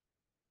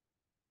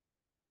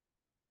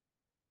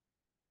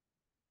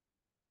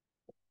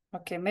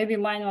 Okay, maybe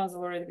mine was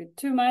already a bit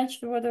too much,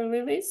 the water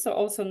lilies, so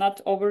also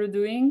not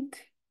overdoing.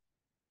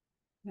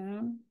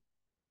 Yeah.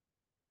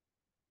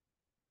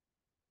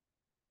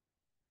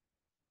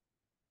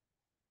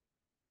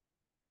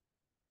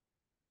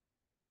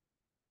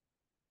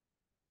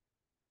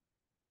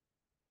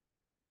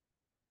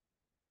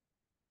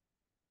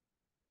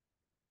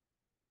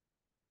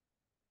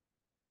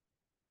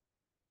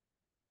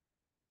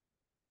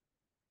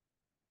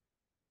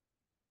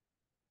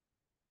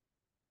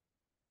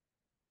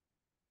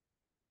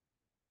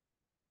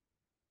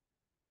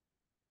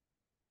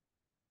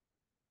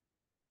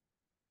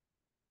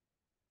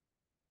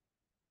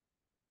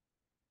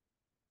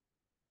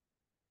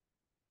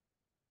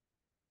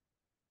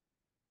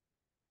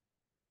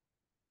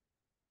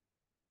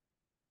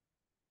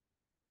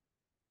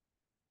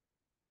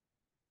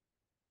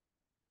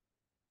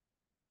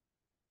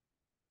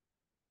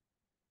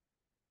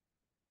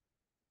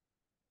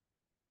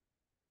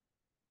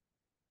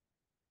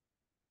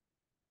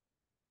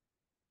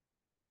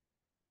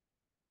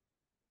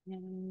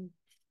 And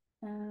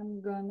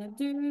I'm gonna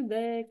do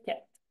the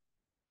cat.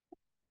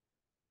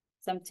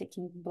 So I'm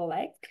taking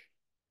black.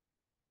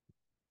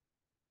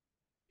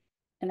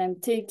 And I'm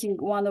taking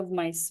one of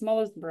my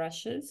smallest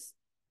brushes.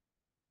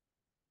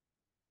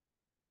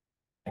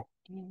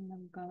 And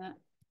I'm gonna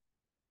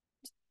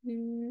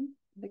do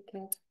the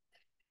cat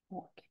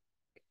walk.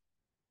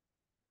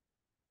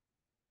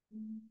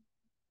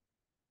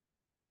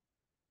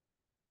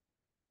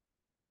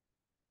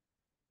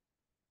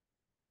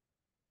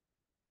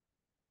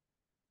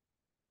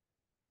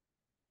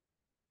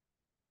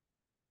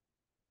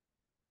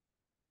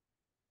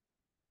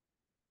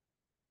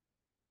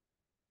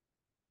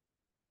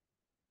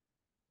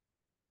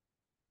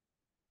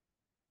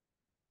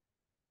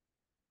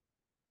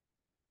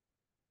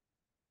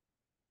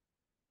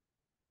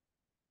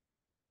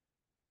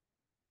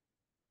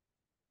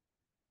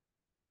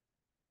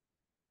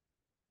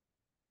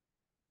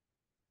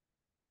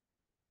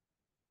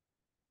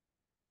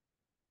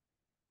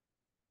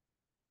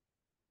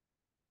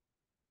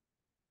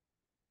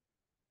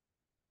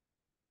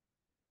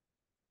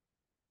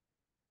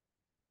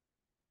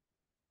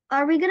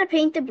 Are we gonna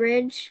paint the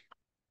bridge?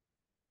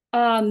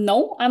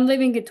 No, I'm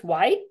leaving it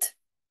white,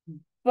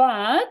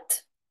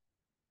 but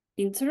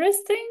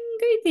interesting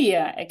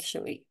idea,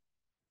 actually.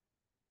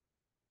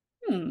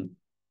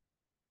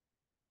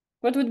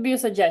 What would be a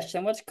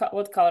suggestion?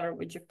 What color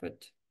would you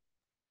put?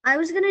 I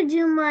was gonna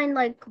do mine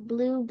like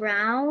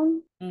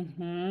blue-brown.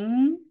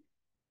 Mm-hmm.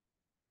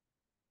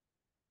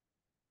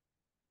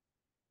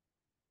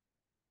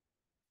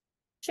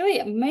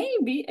 Actually,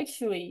 maybe,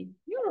 actually,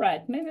 you're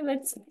right. Maybe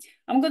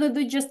I'm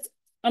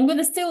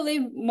gonna still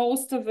leave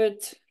most of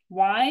it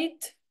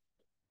white,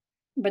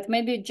 but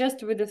maybe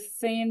just with a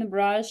thin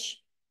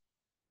brush,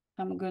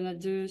 I'm gonna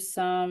do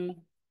some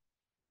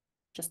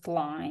just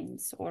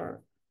lines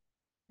or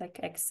like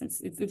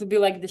accents. It'll be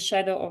like the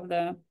shadow of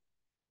the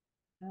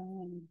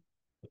um,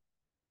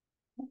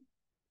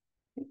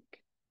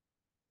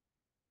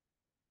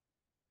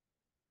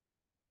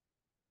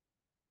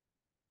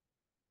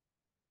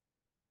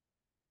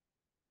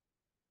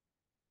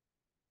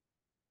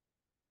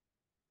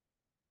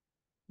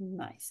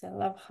 nice. I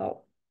love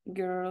how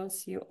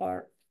girls you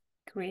are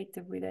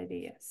creative with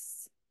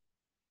ideas.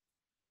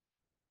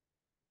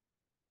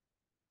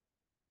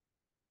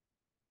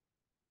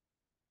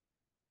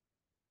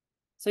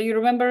 So you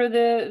remember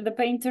the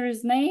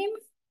painter's name?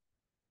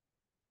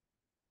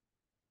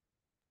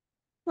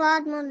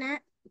 Claude Monet.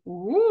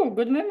 Ooh,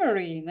 good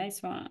memory.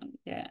 Nice one.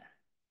 Yeah.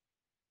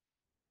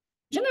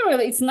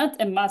 Generally, it's not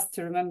a must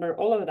to remember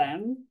all of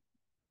them,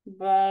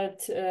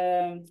 but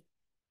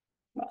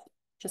well,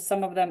 just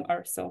some of them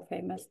are so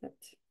famous that.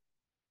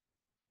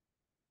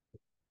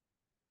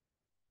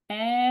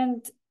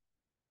 And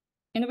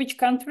in which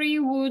country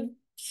would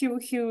Hugh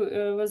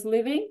was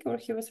living or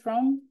he was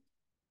from?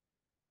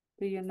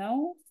 Do you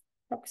know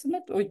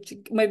approximate? Or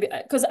maybe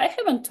because I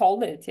haven't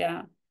told it.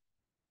 Yeah,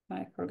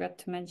 I forgot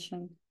to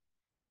mention.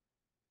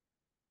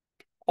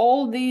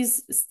 All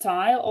this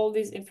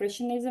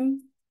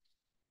impressionism,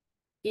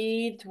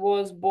 it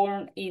was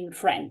born in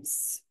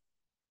France.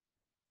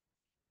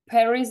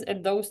 Paris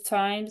at those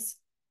times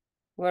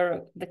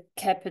were the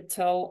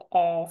capital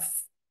of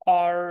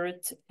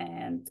art,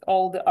 and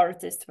all the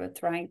artists were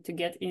trying to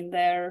get in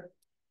there.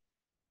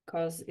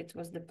 because it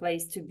was the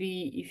place to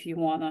be if you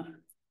wanna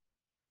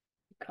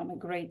become a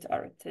great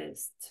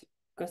artist,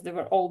 because they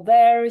were all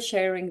there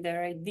sharing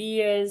their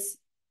ideas.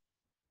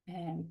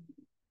 And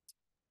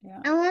yeah.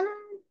 I want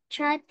to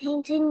try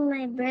painting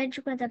my bridge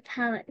with a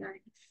palette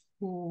knife.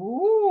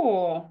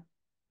 Ooh,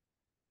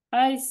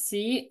 I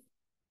see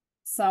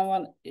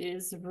someone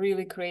is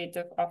really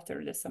creative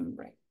after the summer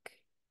break.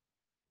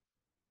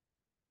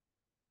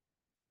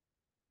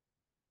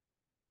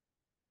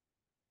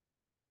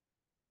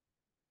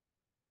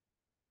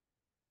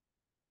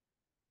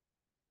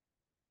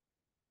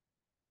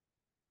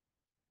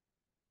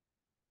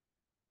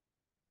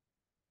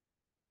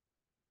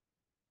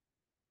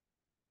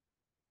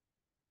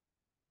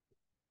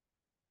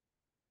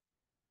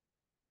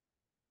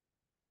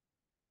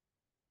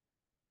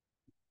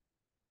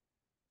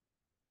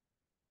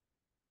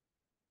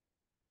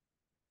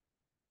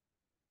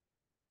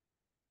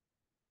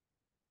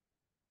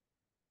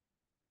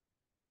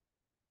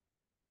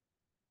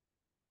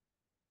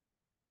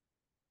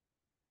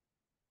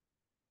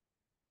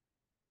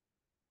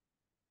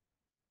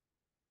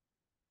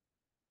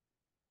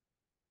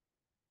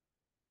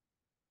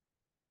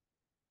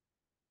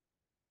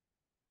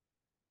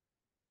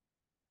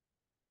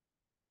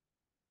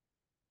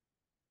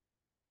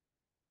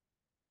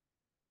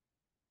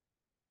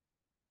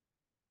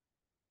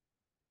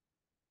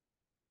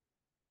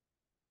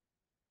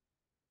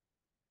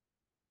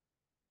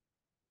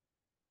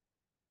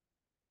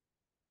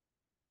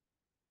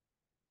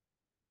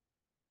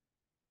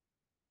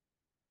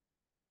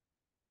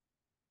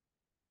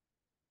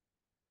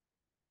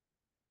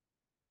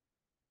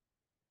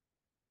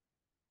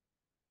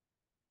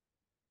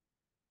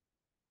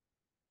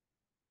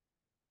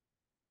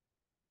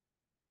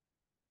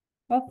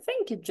 Well,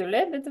 thank you,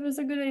 Juliet. It was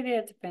a good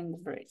idea to paint the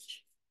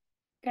bridge.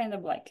 Kind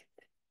of like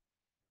it.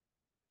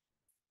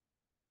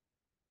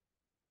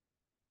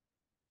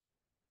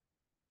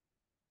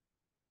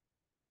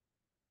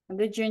 And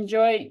did you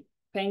enjoy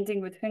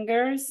painting with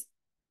fingers?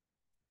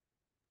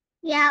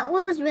 Yeah, it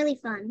was really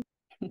fun.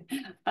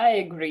 I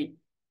agree.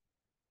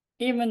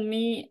 Even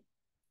me,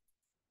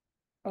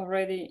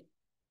 already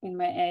in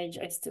my age,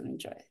 I still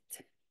enjoy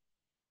it.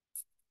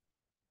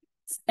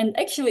 And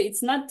actually,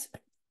 it's not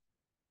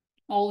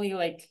only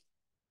like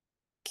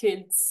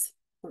kids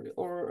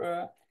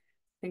or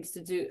things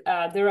to do.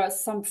 There are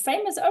some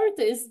famous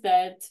artists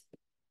that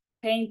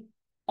paint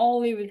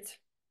only with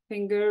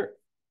finger,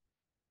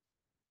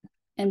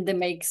 and they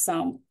make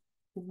some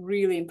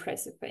really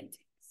impressive paintings.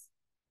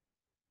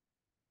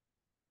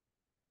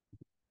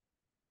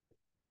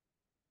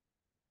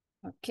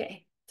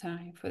 Okay,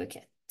 time for the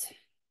cat.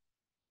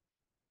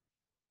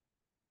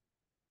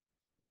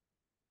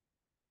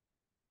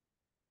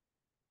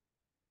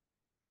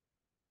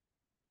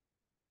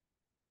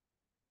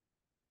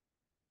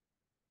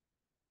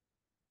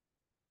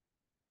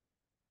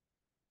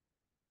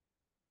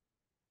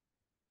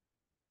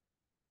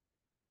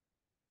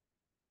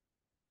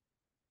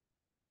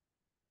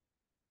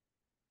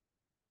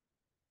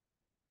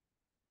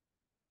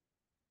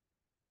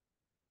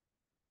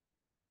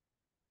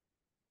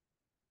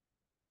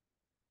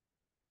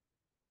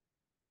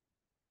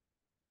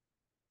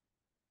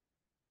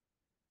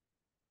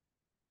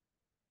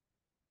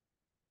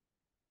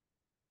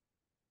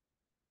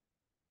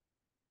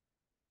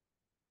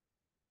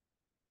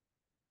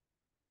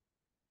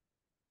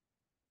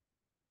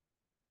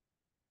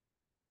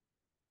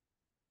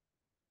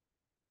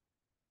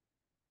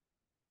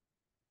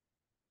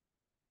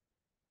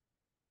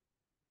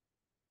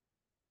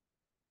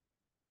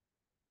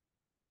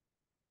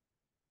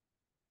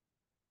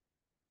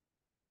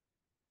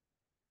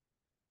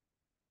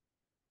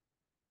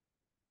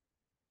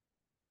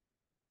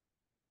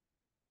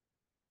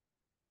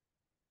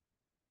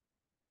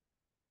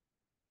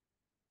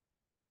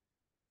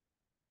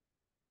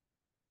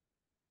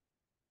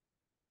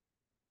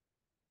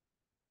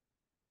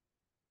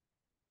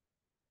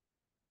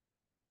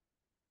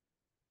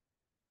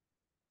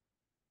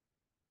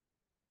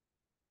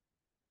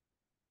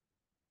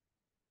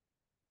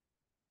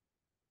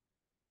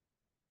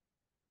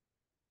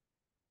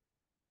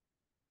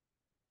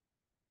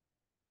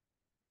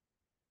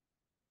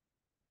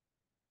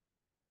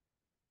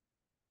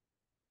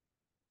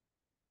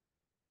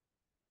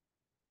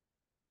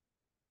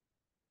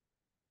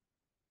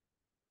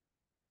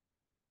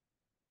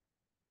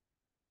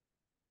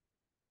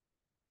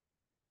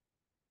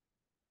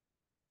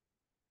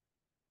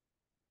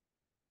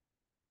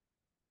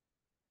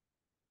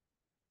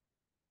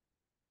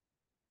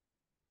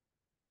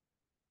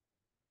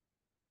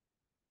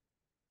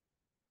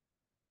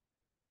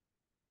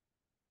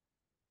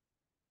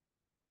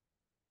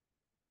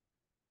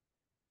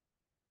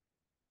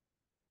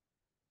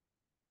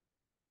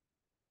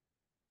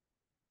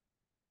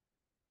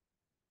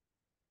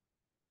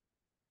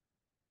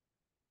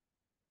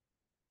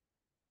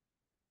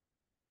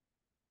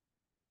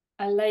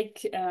 I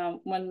like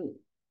when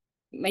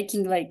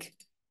making like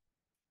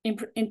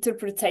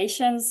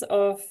interpretations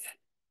of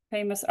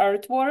famous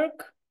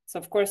artwork. So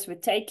of course we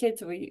take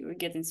it, we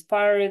get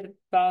inspired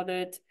about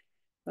it,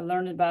 we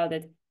learned about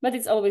it, but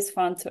it's always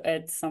fun to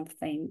add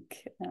something,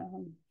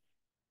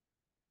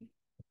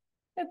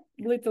 a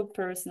little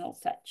personal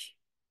touch.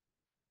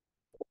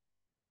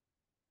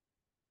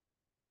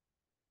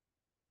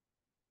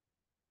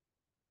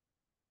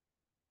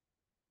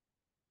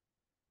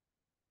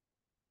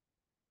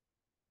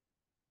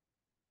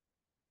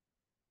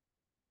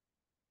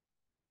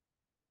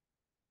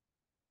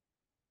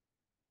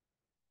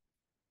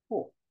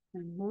 Cool.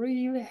 I'm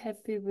really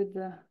happy with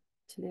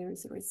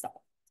today's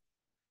result.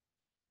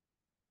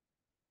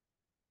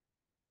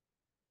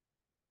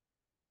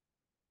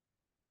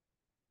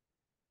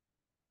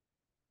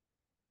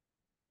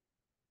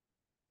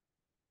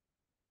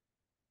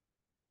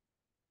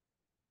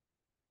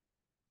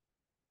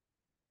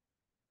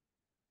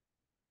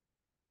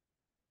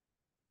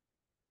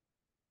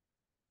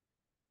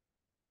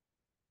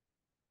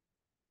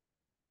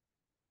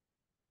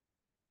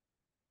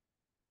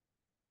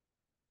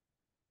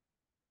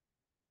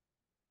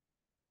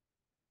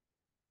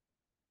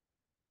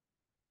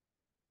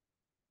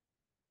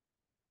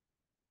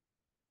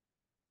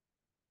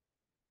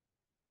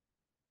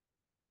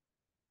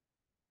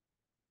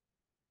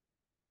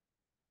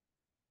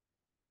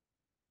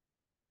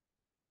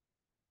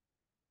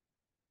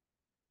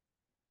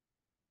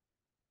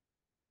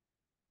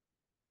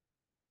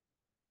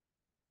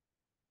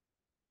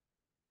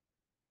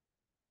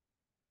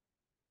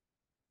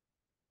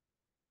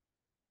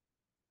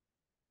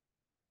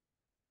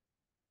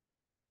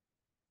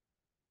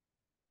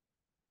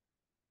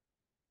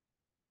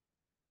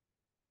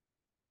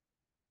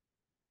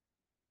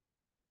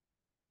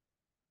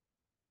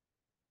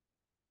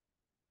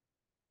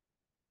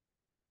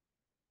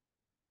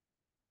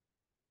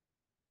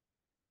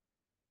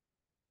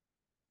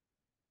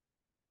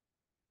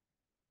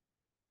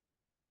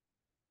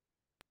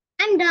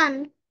 I'm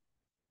done.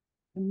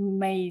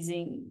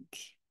 Amazing.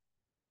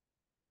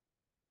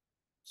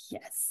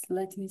 Yes,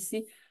 let me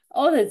see.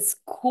 Oh, that's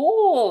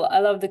cool. I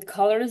love the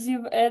colors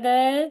you've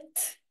added.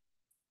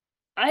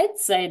 I'd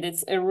say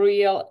that's a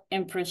real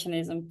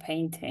Impressionism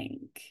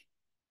painting.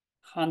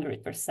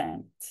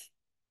 100%.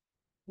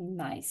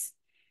 Nice.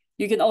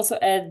 You can also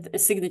add a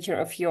signature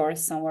of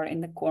yours somewhere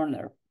in the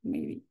corner,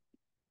 maybe.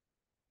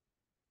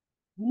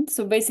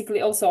 So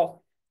basically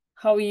also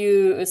how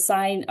you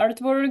assign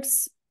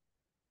artworks,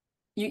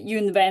 you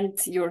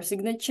invent your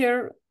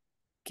signature.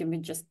 Can be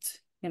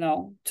just, you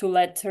know, 2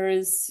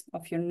 letters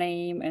of your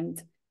name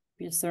and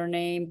your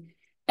surname.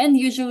 And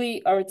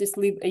usually artists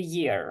leave a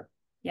year.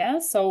 Yeah,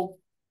 so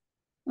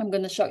I'm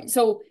gonna show you.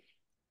 So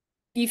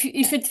if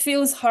it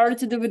feels hard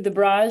to do with the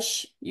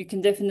brush, you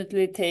can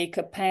definitely take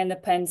a pen, a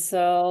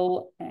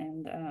pencil,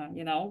 and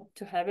you know,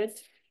 to have it.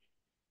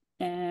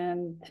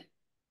 And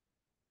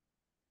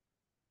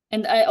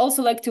I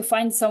also like to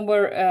find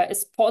somewhere a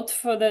spot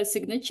for the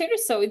signature,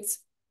 so it's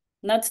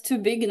not too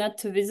big, not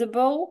too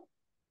visible.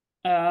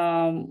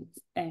 But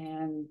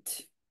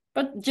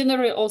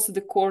generally also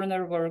the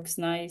corner works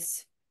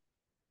nice.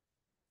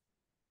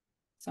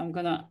 So I'm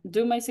gonna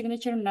do my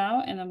signature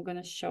now and I'm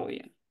gonna show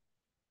you.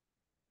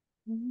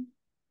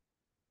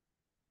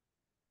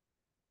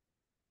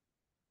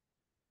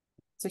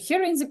 So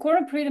here in the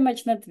corner, pretty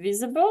much not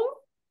visible.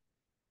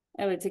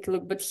 I will take a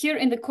look, but here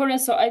in the corner,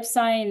 so I've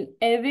signed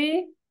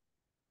Evie,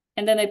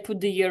 and then I put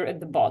the year at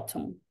the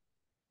bottom.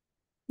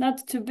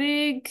 Not too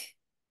big,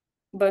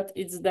 but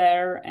it's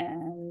there,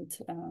 and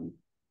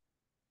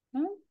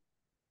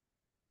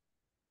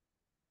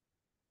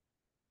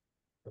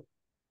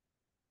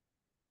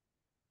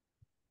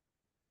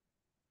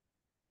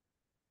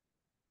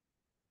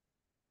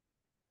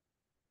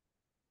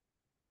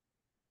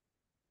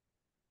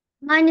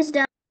Mine is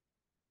done.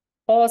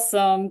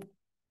 awesome.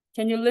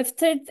 Can you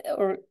lift it,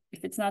 or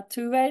if it's not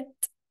too wet?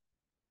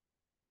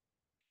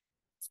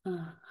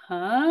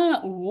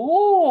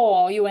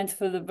 Whoa, you went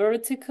for the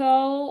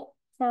vertical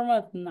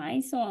format.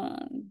 Nice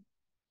one.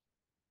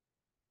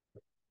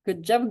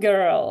 Good job,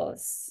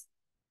 girls.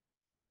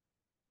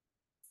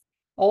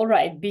 All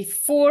right,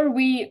 before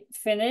we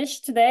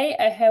finish today,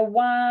 I have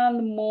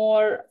one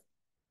more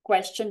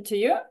question to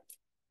you.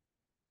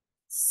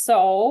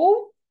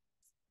 So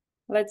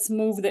let's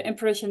move the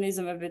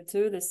Impressionism a bit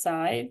to the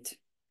side.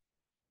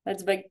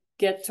 Let's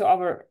get to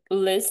our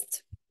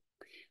list.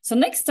 So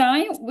next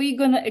time we're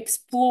gonna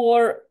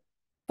explore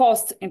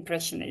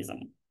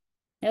post-Impressionism.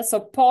 Yeah, so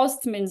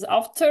post means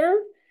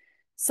after.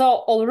 So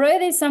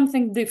already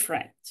something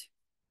different.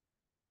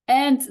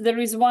 And there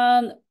is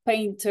one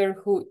painter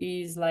who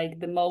is like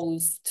the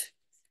most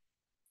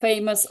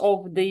famous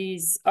of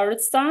these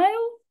art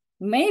style.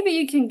 Maybe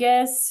you can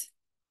guess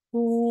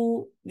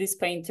who this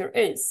painter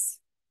is.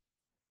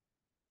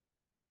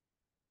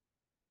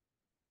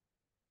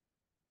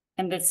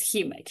 And that's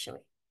him, actually.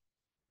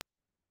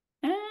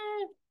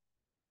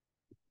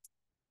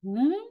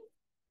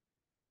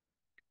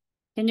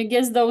 Can you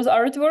guess those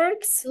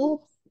artworks?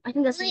 Oh, I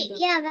think that's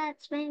yeah,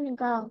 that's Van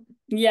Gogh.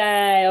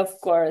 Yeah, of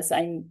course.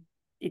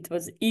 It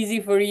was easy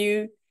for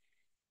you.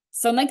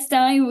 So next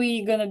time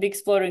we're gonna be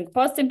exploring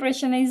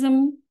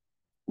post-impressionism.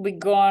 we're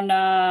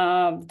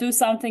gonna do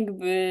something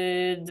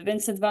with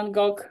Vincent van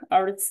Gogh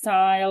art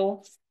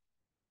style.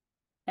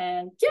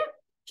 And yeah,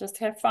 just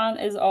have fun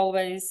as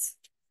always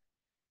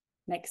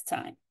next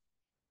time.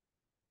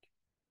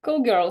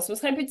 Cool, girls.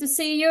 Was happy to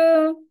see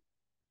you.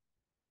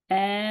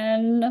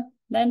 And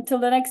then till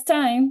the next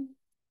time.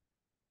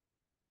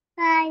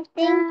 Bye.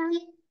 Thank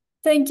you.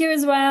 Thank you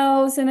as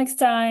well. See you next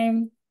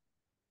time.